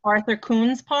said Arthur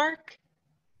Coons Park.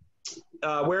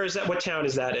 Where is that? What town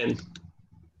is that in?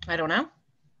 I don't know.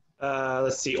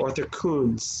 Let's see, Arthur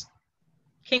Coons.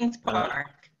 Kings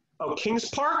Park. Kings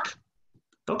Park?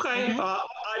 Okay. Mm-hmm.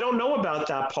 I don't know about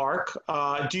that park.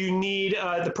 Do you need,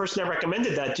 the person that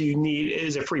recommended that,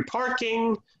 is it free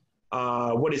parking?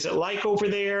 What is it like over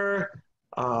there?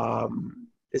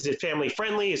 Is it family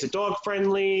friendly? Is it dog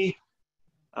friendly?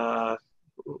 I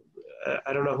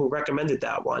don't know who recommended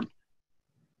that one.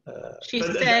 She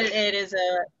said it is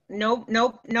a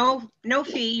no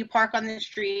fee. You park on the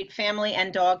street, family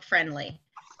and dog friendly.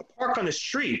 Park on the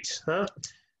street, huh?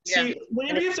 Yeah. See,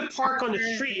 whenever you have to park on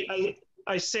the street,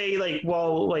 I say like,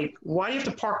 well, like, why do you have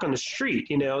to park on the street?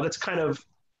 You know, that's kind of,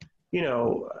 you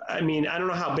know, I mean, I don't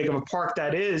know how big of a park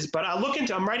that is, but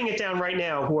I'm writing it down right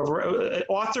now. Whoever,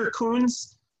 Arthur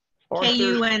Kunz,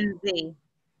 Kunz.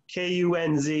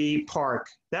 Kunz Park.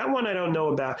 That one I don't know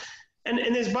about. And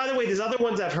there's, by the way, there's other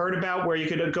ones I've heard about where you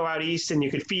could go out east and you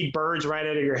could feed birds right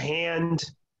out of your hand.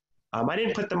 I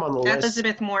didn't put them on the list.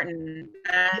 Elizabeth Morton.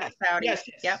 Yes.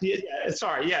 Yep. Yeah,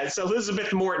 sorry. Yeah, it's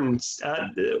Elizabeth Morton's.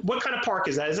 What kind of park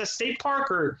is that? Is that a state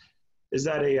park or is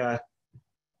that a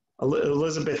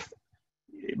Elizabeth?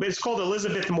 It's called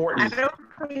Elizabeth Morton. I don't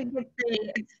think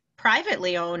it's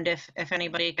privately owned. If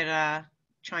anybody could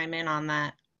chime in on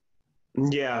that.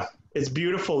 Yeah, it's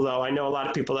beautiful though. I know a lot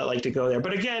of people that like to go there.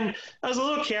 But again, I was a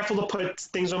little careful to put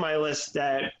things on my list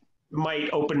that might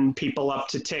open people up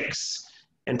to ticks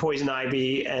and poison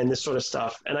ivy and this sort of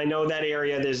stuff. And I know that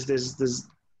area,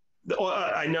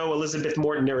 I know Elizabeth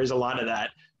Morton, there is a lot of that.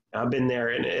 I've been there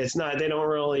and it's not, they don't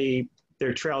really,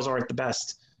 their trails aren't the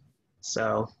best.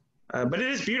 So, but it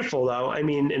is beautiful though. I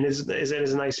mean, and it is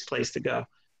a nice place to go.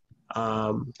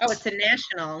 It's a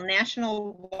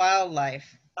national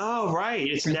wildlife. Oh, right.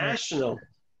 It's national.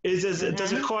 Does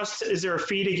it cost, is there a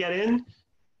fee to get in?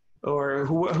 Or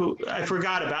who I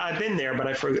forgot about, I've been there, but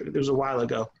I forgot, it was a while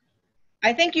ago.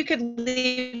 I think you could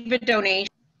leave a donation.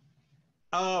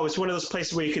 Oh, it's one of those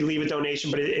places where you could leave a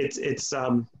donation, but it's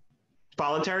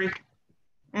voluntary.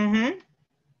 Mm-hmm.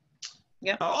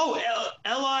 Yeah.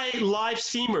 LI Live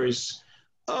Steamers.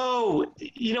 Oh,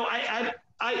 you know, I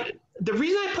the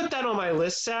reason I put that on my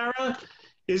list, Sarah,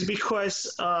 is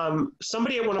because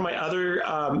somebody at one of my other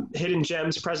Hidden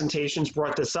Gems presentations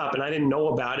brought this up, and I didn't know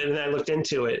about it, and I looked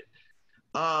into it.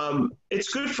 It's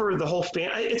good for the whole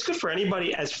family. It's good for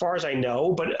anybody as far as I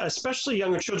know, but especially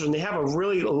younger children. They have a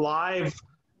really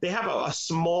they have a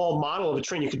small model of a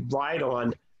train you could ride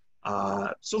on.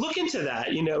 So look into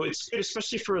that. You know, it's good,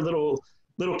 especially for little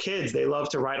kids. They love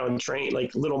to ride on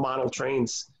like little model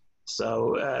trains.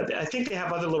 So I think they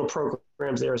have other little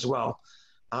programs there as well.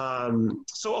 So I'm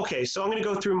going to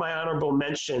go through my honorable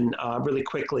mention really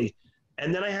quickly.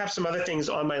 And then I have some other things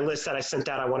on my list that I sent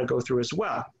out I want to go through as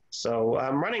well. So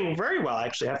I'm running very well,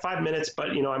 actually. I have 5 minutes,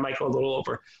 but, you know, I might go a little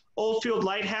over. Oldfield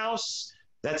Lighthouse,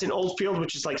 that's in Oldfield,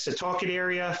 which is like Setauket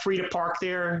area, free to park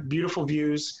there, beautiful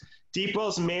views.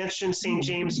 Deepwell's Mansion, St.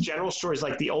 James General Store is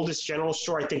like the oldest general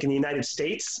store, I think, in the United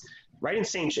States, right in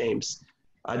St. James.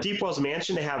 Deepwell's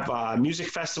Mansion, they have music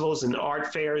festivals and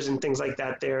art fairs and things like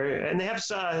that there. And they have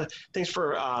things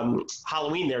for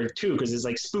Halloween there, too, because there's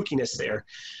like spookiness there.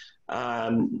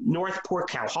 Northport,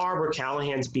 Cow Harbor,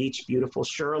 Callahan's Beach, beautiful.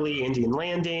 Shirley, Indian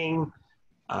Landing,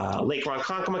 Lake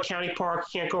Ronkonkoma County Park,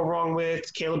 can't go wrong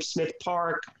with. Caleb Smith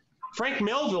Park. Frank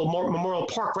Melville Memorial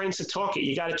Park, right in Setauket,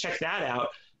 you got to check that out.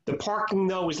 The parking,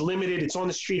 though, is limited. It's on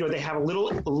the street, or they have a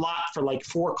little lot for like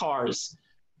 4 cars.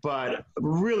 But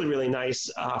really, really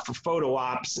nice for photo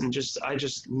ops. And I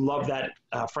just love that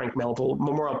Frank Melville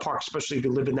Memorial Park, especially if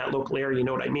you live in that local area, you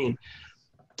know what I mean.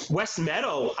 West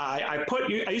Meadow, I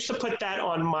used to put that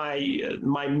on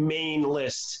my main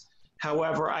list.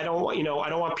 However, I don't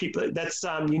want people. That's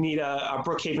you need a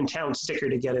Brookhaven Town sticker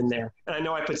to get in there. And I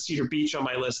know I put Cedar Beach on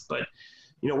my list, but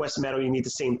you know, West Meadow, you need the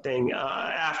same thing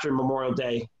after Memorial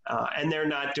Day, and they're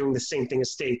not doing the same thing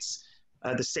as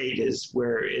the state is,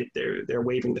 where they're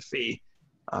waiving the fee.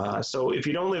 So if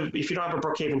you don't have a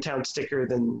Brookhaven Town sticker,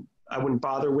 then I wouldn't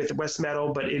bother with West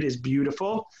Meadow, but it is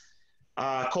beautiful.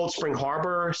 Cold Spring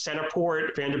Harbor,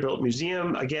 Centerport, Vanderbilt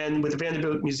Museum. Again, with the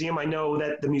Vanderbilt Museum, I know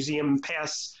that the museum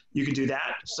pass, you could do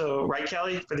that. So, right,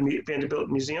 Kelly, for the Vanderbilt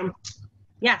Museum?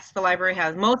 Yes,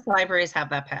 most libraries have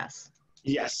that pass.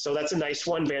 Yes, so that's a nice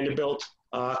one, Vanderbilt.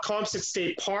 Comstock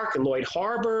State Park and Lloyd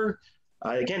Harbor.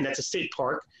 Again, that's a state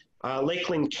park.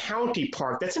 Lakeland County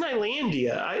Park, that's in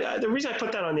Islandia. The reason I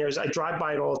put that on there is I drive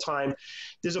by it all the time.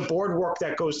 There's a boardwalk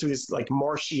that goes through this like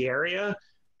marshy area.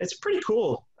 It's pretty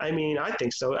cool. I mean, I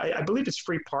think so. I believe it's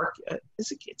free park.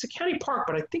 It's a county park,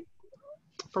 but I think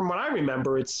from what I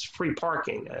remember, it's free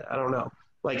parking. I don't know,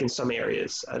 like in some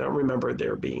areas. I don't remember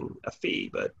there being a fee,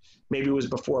 but maybe it was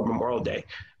before Memorial Day.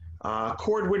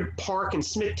 Cordwood Park in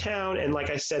Smithtown, and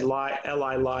like I said,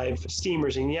 LI Live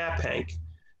Steamers in Yaphank.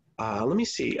 Let me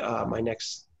see my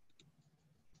next.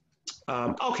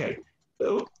 Okay,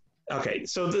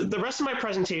 so the rest of my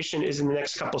presentation is in the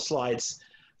next couple slides.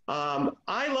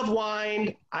 I love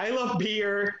wine. I love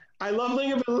beer. I love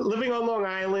living on Long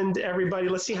Island. Everybody,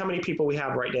 let's see how many people we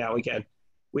have right now again.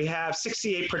 We have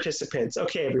 68 participants.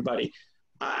 Okay, everybody.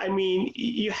 I mean,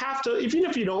 you have to, even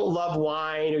if you don't love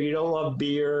wine or you don't love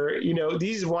beer, you know,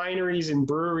 these wineries and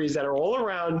breweries that are all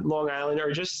around Long Island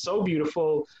are just so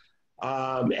beautiful.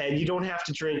 And you don't have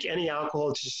to drink any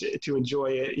alcohol to enjoy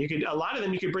it. You could, a lot of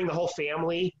them, you could bring the whole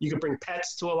family. You could bring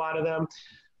pets to a lot of them.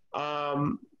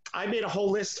 I made a whole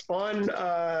list on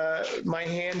my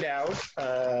handout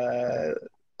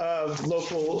of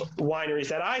local wineries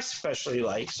that I especially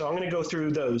like. So I'm going to go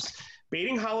through those.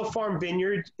 Baiting Hollow Farm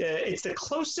Vineyard, it's the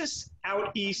closest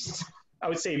out east, I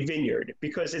would say, vineyard,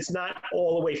 because it's not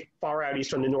all the way far out east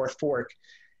from the North Fork.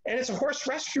 And it's a horse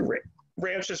rescue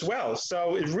ranch as well.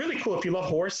 So it's really cool. If you love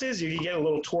horses, you can get a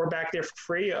little tour back there for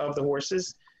free of the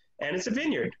horses. And it's a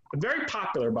vineyard. Very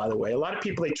popular, by the way. A lot of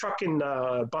people, they truck in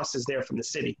buses there from the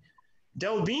city.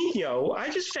 Del Vino, I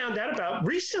just found out about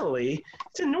recently.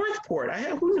 It's in Northport.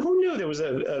 Who knew there was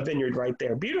a vineyard right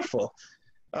there? Beautiful.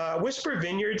 Whisper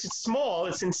Vineyards, it's small.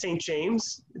 It's in St.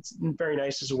 James. It's very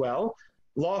nice as well.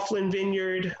 Laughlin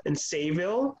Vineyard in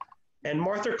Sayville. And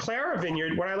Martha Clara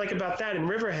Vineyard, what I like about that in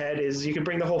Riverhead is you can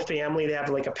bring the whole family. They have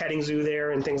like a petting zoo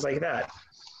there and things like that.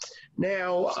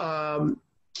 Now,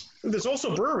 there's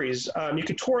also breweries. You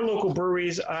could tour local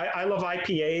breweries. I love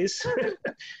IPAs.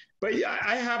 But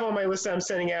I have on my list that I'm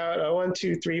sending out 1,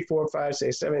 2, 3, 4, 5,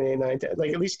 6, 7, 8, 9, 10,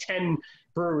 like at least 10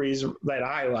 breweries that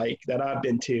I like, that I've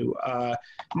been to.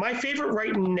 My favorite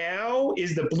right now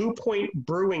is the Blue Point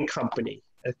Brewing Company.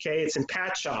 Okay, it's in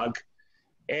Patchogue.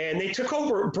 And they took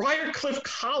over Briarcliff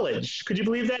College. Could you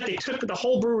believe that? They took, the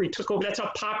whole brewery took over. That's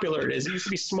how popular it is. It used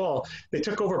to be small. They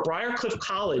took over Briarcliff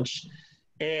College.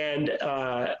 And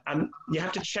you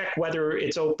have to check whether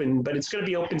it's open, but it's going to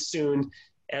be open soon.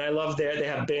 And I love there. They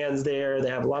have bands there. They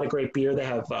have a lot of great beer. They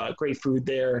have great food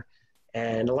there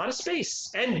and a lot of space.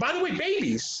 And by the way,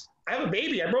 babies. I have a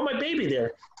baby. I brought my baby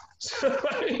there. So,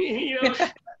 you know,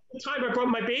 the time I brought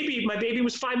my baby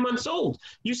was 5 months old.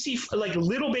 You see like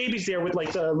little babies there with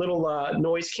like the little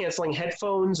noise canceling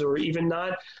headphones or even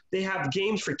not. They have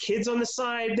games for kids on the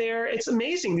side there. It's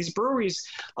amazing. These breweries,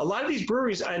 a lot of these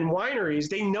breweries and wineries,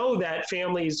 they know that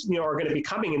families, you know, are going to be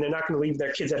coming and they're not going to leave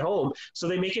their kids at home. So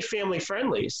they make it family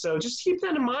friendly. So just keep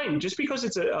that in mind. Just because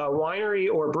it's a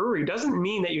winery or a brewery doesn't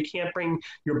mean that you can't bring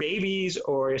your babies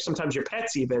or sometimes your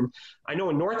pets even. I know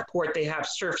in Northport, they have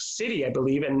Surf City, I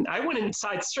believe. And I went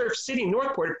inside Surf City,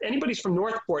 Northport. If anybody's from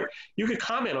Northport, you could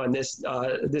comment on this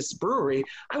this brewery.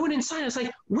 I went inside. I was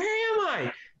like, where am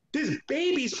I? There's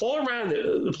babies all around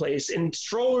the place and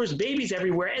strollers, babies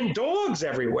everywhere, and dogs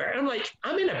everywhere. And I'm like,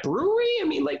 I'm in a brewery? I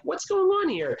mean, like, what's going on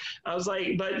here? I was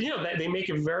like, but, you know, they make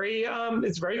it very,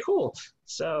 it's very cool.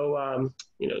 So,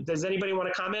 you know, does anybody want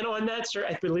to comment on that? Sir,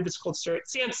 I believe it's called Sand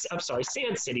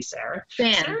City, Sarah.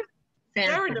 Sarah?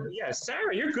 Sarah, yeah,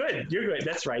 Sarah, you're good. You're good.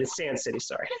 That's right. It's Sand City.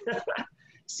 Sorry.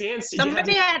 Sand City.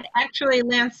 Somebody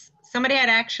had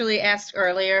actually asked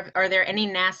earlier, are there any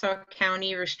Nassau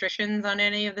County restrictions on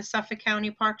any of the Suffolk County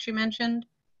parks you mentioned?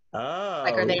 Oh.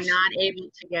 Like, are they not able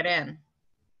to get in?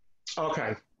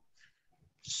 Okay.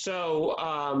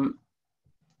 So,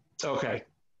 okay.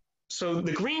 So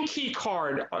the Green Key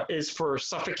card is for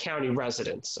Suffolk County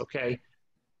residents, okay?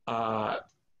 I'm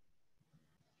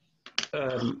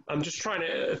just trying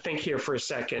to think here for a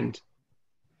second.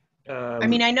 I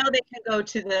mean, I know they can go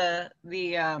to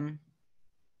the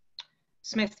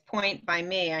Smith Point by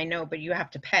me, I know, but you have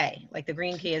to pay. Like the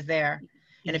Green Key is there.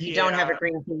 And if you don't have a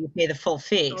green key, you pay the full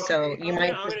fee. Okay. So you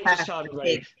might just have to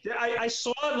pay. I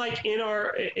saw like in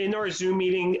our Zoom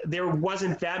meeting, there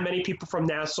wasn't that many people from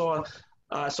Nassau.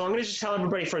 So I'm going to just tell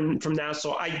everybody from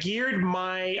Nassau, I geared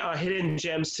my hidden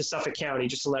gems to Suffolk County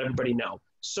just to let everybody know.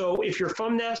 So if you're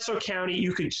from Nassau County,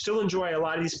 you could still enjoy a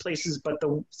lot of these places, but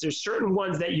there's certain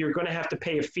ones that you're going to have to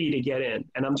pay a fee to get in.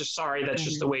 And I'm just sorry, that's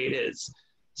just the way it is.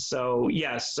 So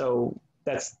yes, so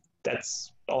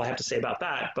that's all I have to say about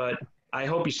that. But I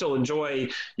hope you still enjoy,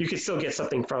 you can still get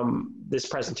something from this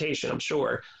presentation, I'm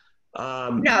sure.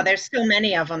 No, there's still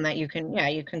many of them that you can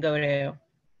go to.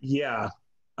 Yeah.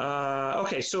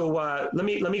 Okay, so let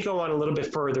me go on a little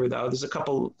bit further though. There's a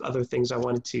couple other things I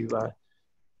wanted to,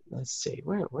 let's see,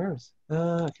 where is,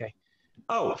 okay.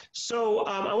 Oh, so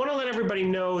I want to let everybody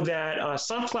know that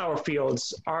sunflower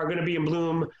fields are going to be in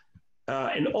bloom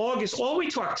in August all the way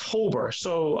to October.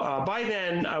 So by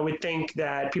then, I would think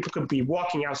that people could be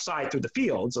walking outside through the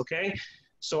fields, okay?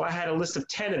 So I had a list of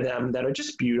 10 of them that are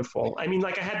just beautiful. I mean,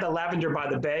 like I had the lavender by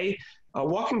the bay.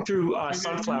 Walking through a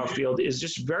sunflower field is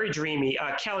just very dreamy.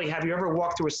 Kelly, have you ever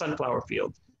walked through a sunflower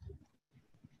field?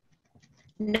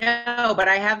 No, but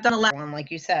I have done a one,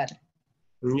 like you said.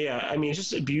 Yeah, I mean, it's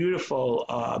just beautiful.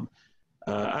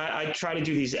 I try to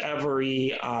do these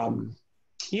every,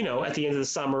 you know, at the end of the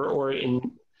summer or in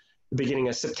the beginning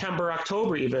of September,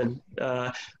 October even.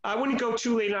 I wouldn't go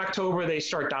too late in October. They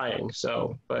start dying.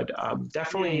 So, but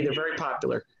definitely they're very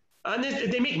popular. And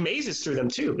they make mazes through them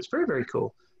too. It's very, very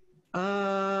cool.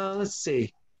 Let's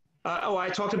see. I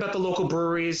talked about the local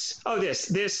breweries. Oh,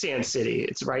 there's Sand City.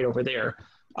 It's right over there.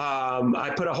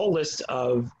 I put a whole list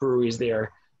of breweries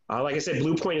there. Like I said,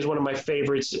 Blue Point is one of my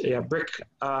favorites. Yeah, Brick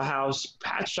House,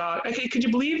 Pat Shot. Okay, could you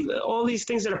believe all these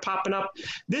things that are popping up?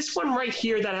 This one right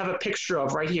here that I have a picture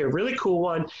of right here, really cool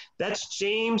one. That's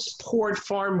James Port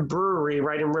Farm Brewery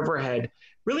right in Riverhead.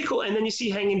 Really cool. And then you see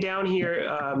hanging down here,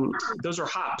 those are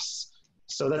hops.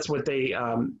 So that's what they,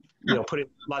 put in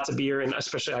lots of beer and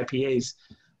especially IPAs.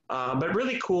 But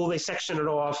really cool. They section it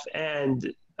off,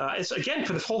 and it's again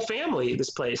for the whole family.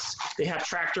 This place, they have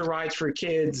tractor rides for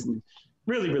kids and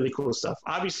really, really cool stuff.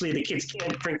 Obviously, the kids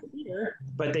can't drink the beer,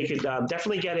 but they could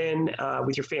definitely get in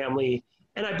with your family.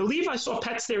 And I believe I saw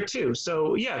pets there too.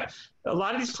 So yeah, a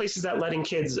lot of these places that let in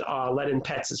kids let in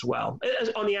pets as well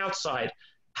on the outside.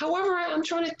 However, I'm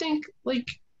trying to think like.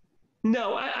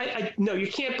 No, no, you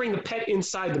can't bring the pet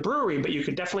inside the brewery, but you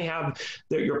could definitely have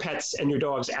your pets and your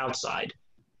dogs outside.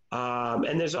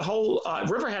 And there's a whole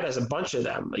Riverhead has a bunch of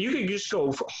them. You could just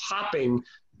go hopping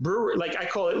brewery, like I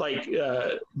call it like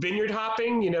vineyard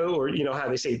hopping, or how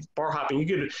they say bar hopping. You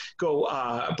could go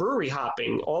brewery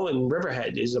hopping. All in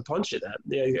Riverhead is a bunch of them.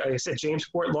 Like I said,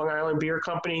 Jamesport, Long Island Beer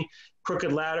Company,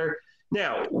 Crooked Ladder.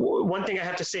 Now, one thing I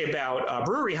have to say about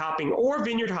brewery hopping or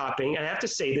vineyard hopping, and I have to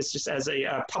say this just as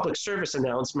a public service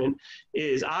announcement,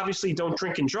 is obviously don't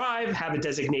drink and drive, have a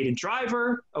designated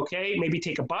driver, okay? Maybe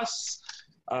take a bus,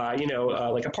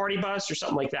 like a party bus or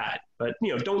something like that. But,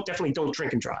 definitely don't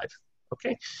drink and drive,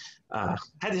 okay?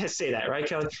 Had to say that, right,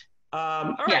 Kelly?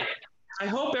 All right. I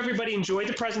hope everybody enjoyed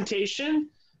the presentation.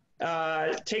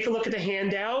 Take a look at the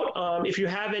handout. If you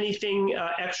have anything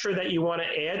extra that you want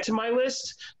to add to my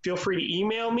list, feel free to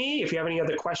email me. If you have any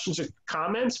other questions or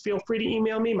comments, feel free to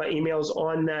email me. My email is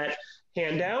on that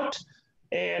handout.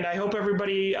 And I hope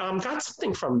everybody got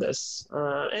something from this.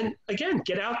 And again,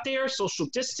 get out there, social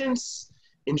distance,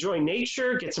 enjoy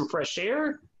nature, get some fresh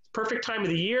air. Perfect time of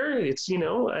the year. It's,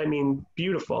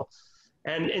 beautiful.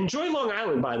 And enjoy Long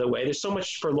Island, by the way. There's so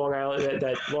much for Long Island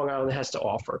that Long Island has to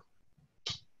offer.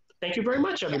 Thank you very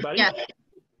much, everybody. Yeah.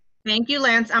 Thank you,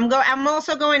 Lance. I'm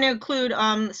also going to include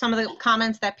some of the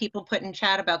comments that people put in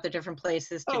chat about the different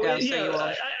places to go. Yeah. So you all...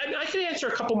 I can answer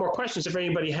a couple more questions if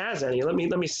anybody has any. Let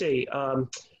me see. Hold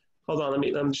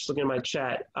on. I'm just looking at my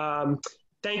chat.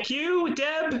 Thank you,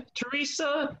 Deb,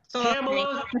 Teresa,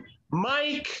 Pamela,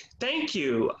 Mike. Thank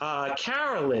you,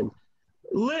 Carolyn,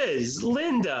 Liz,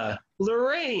 Linda,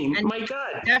 Lorraine. My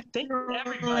God. Thank you,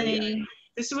 everybody.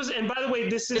 This was, and by the way,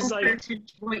 this is like.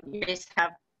 What you guys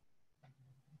have.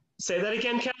 Say that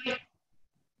again, Kelly.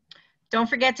 Don't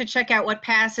forget to check out what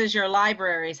passes your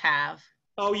libraries have.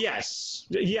 Oh, yes.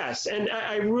 Yes. And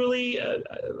I really,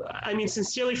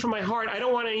 sincerely from my heart, I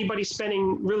don't want anybody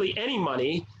spending really any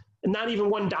money, not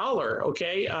even $1.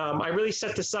 Okay. I really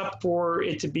set this up for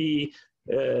it to be,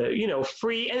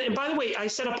 free. And by the way, I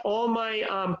set up all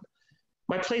my,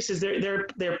 my places,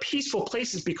 they're peaceful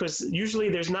places because usually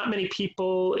there's not many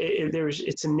people.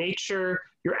 It's in nature.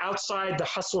 You're outside the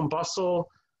hustle and bustle.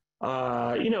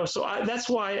 So that's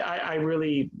why I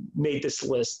really made this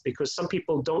list, because some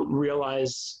people don't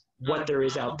realize what there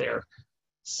is out there.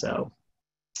 So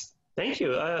thank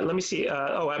you. Let me see.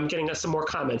 I'm getting some more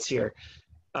comments here.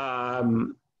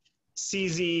 CZ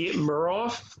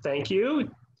Muroff, thank you.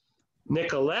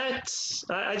 Nicolette,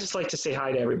 I just like to say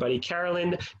hi to everybody.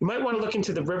 Carolyn, you might want to look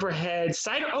into the Riverhead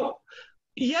cider. Oh,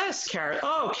 yes, Carol.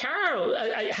 Oh, Carol.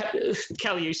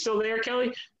 Kelly, are you still there,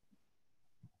 Kelly?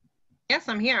 Yes,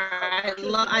 I'm here. I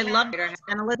love it.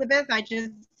 And Elizabeth, I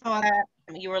just saw that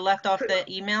you were left off the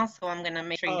email, so I'm going to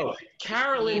make sure you. Oh,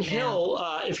 Carolyn Hill,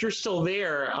 if you're still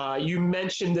there, you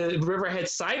mentioned the Riverhead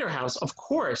Cider House. Of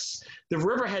course, the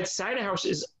Riverhead Cider House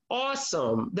is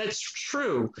awesome. That's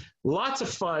true. Lots of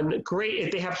fun.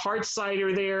 Great. They have hard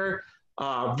cider there.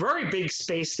 Very big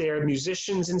space there.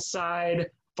 Musicians inside.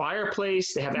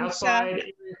 Fireplace. They have outside.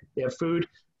 They have food.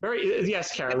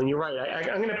 Yes, Carolyn, you're right.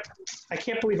 I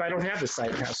can't believe I don't have the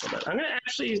cider house on that.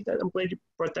 I'm glad you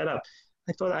brought that up.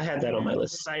 I thought I had that on my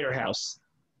list. Cider house.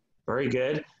 Very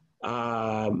good.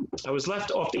 I was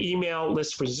left off the email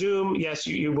list for Zoom. Yes,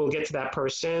 you will get to that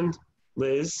person,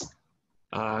 Liz.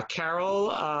 Carol,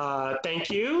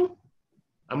 thank you.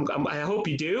 I hope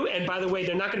you do. And by the way,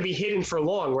 they're not going to be hidden for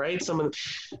long, right?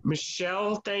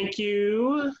 Michelle, thank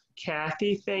you.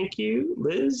 Kathy, thank you.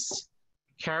 Liz,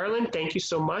 Carolyn, thank you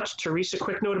so much. Teresa,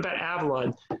 quick note about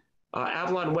Avalon.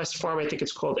 Avalon West Farm, I think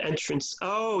it's called Entrance.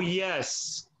 Oh,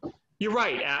 yes. You're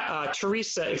right,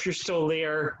 Teresa. If you're still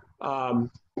there,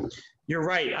 you're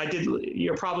right.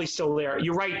 You're probably still there.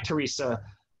 You're right, Teresa.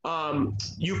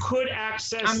 You could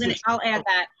access. I'll add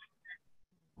that.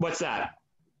 What's that?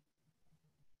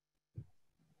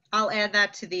 I'll add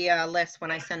that to the list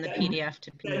when I send the PDF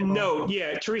to people. No,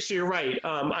 yeah, Teresa, you're right.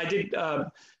 I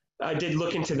did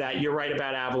look into that. You're right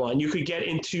about Avalon. You could get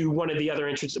into one of the other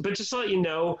entrances, but just to let you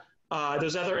know,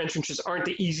 those other entrances aren't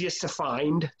the easiest to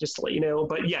find, just to let you know.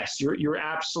 But yes, you're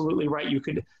absolutely right. You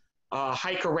could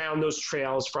hike around those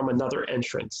trails from another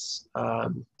entrance.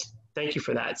 Thank you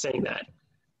for that, saying that.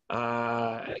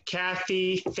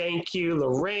 Kathy, thank you.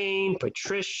 Lorraine,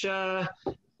 Patricia,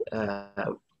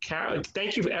 Carol,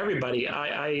 thank you, everybody.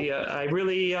 I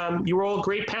really, you were all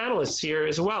great panelists here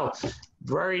as well.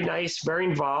 Very nice, very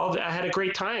involved. I had a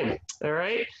great time. All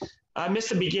right. I missed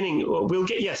the beginning. We'll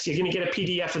get, yes, you're going to get a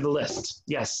PDF of the list.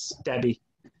 Yes, Debbie.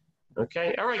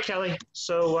 Okay. All right, Kelly.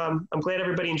 So I'm glad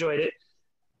everybody enjoyed it.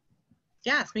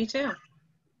 Yes, me too.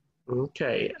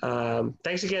 Okay.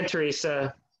 Thanks again,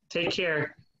 Teresa. Take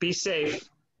care. Be safe.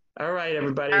 All right,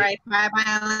 everybody. All right. Bye-bye,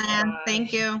 Alan.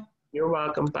 Thank you. You're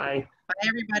welcome. Bye. Bye,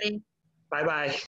 everybody. Bye-bye.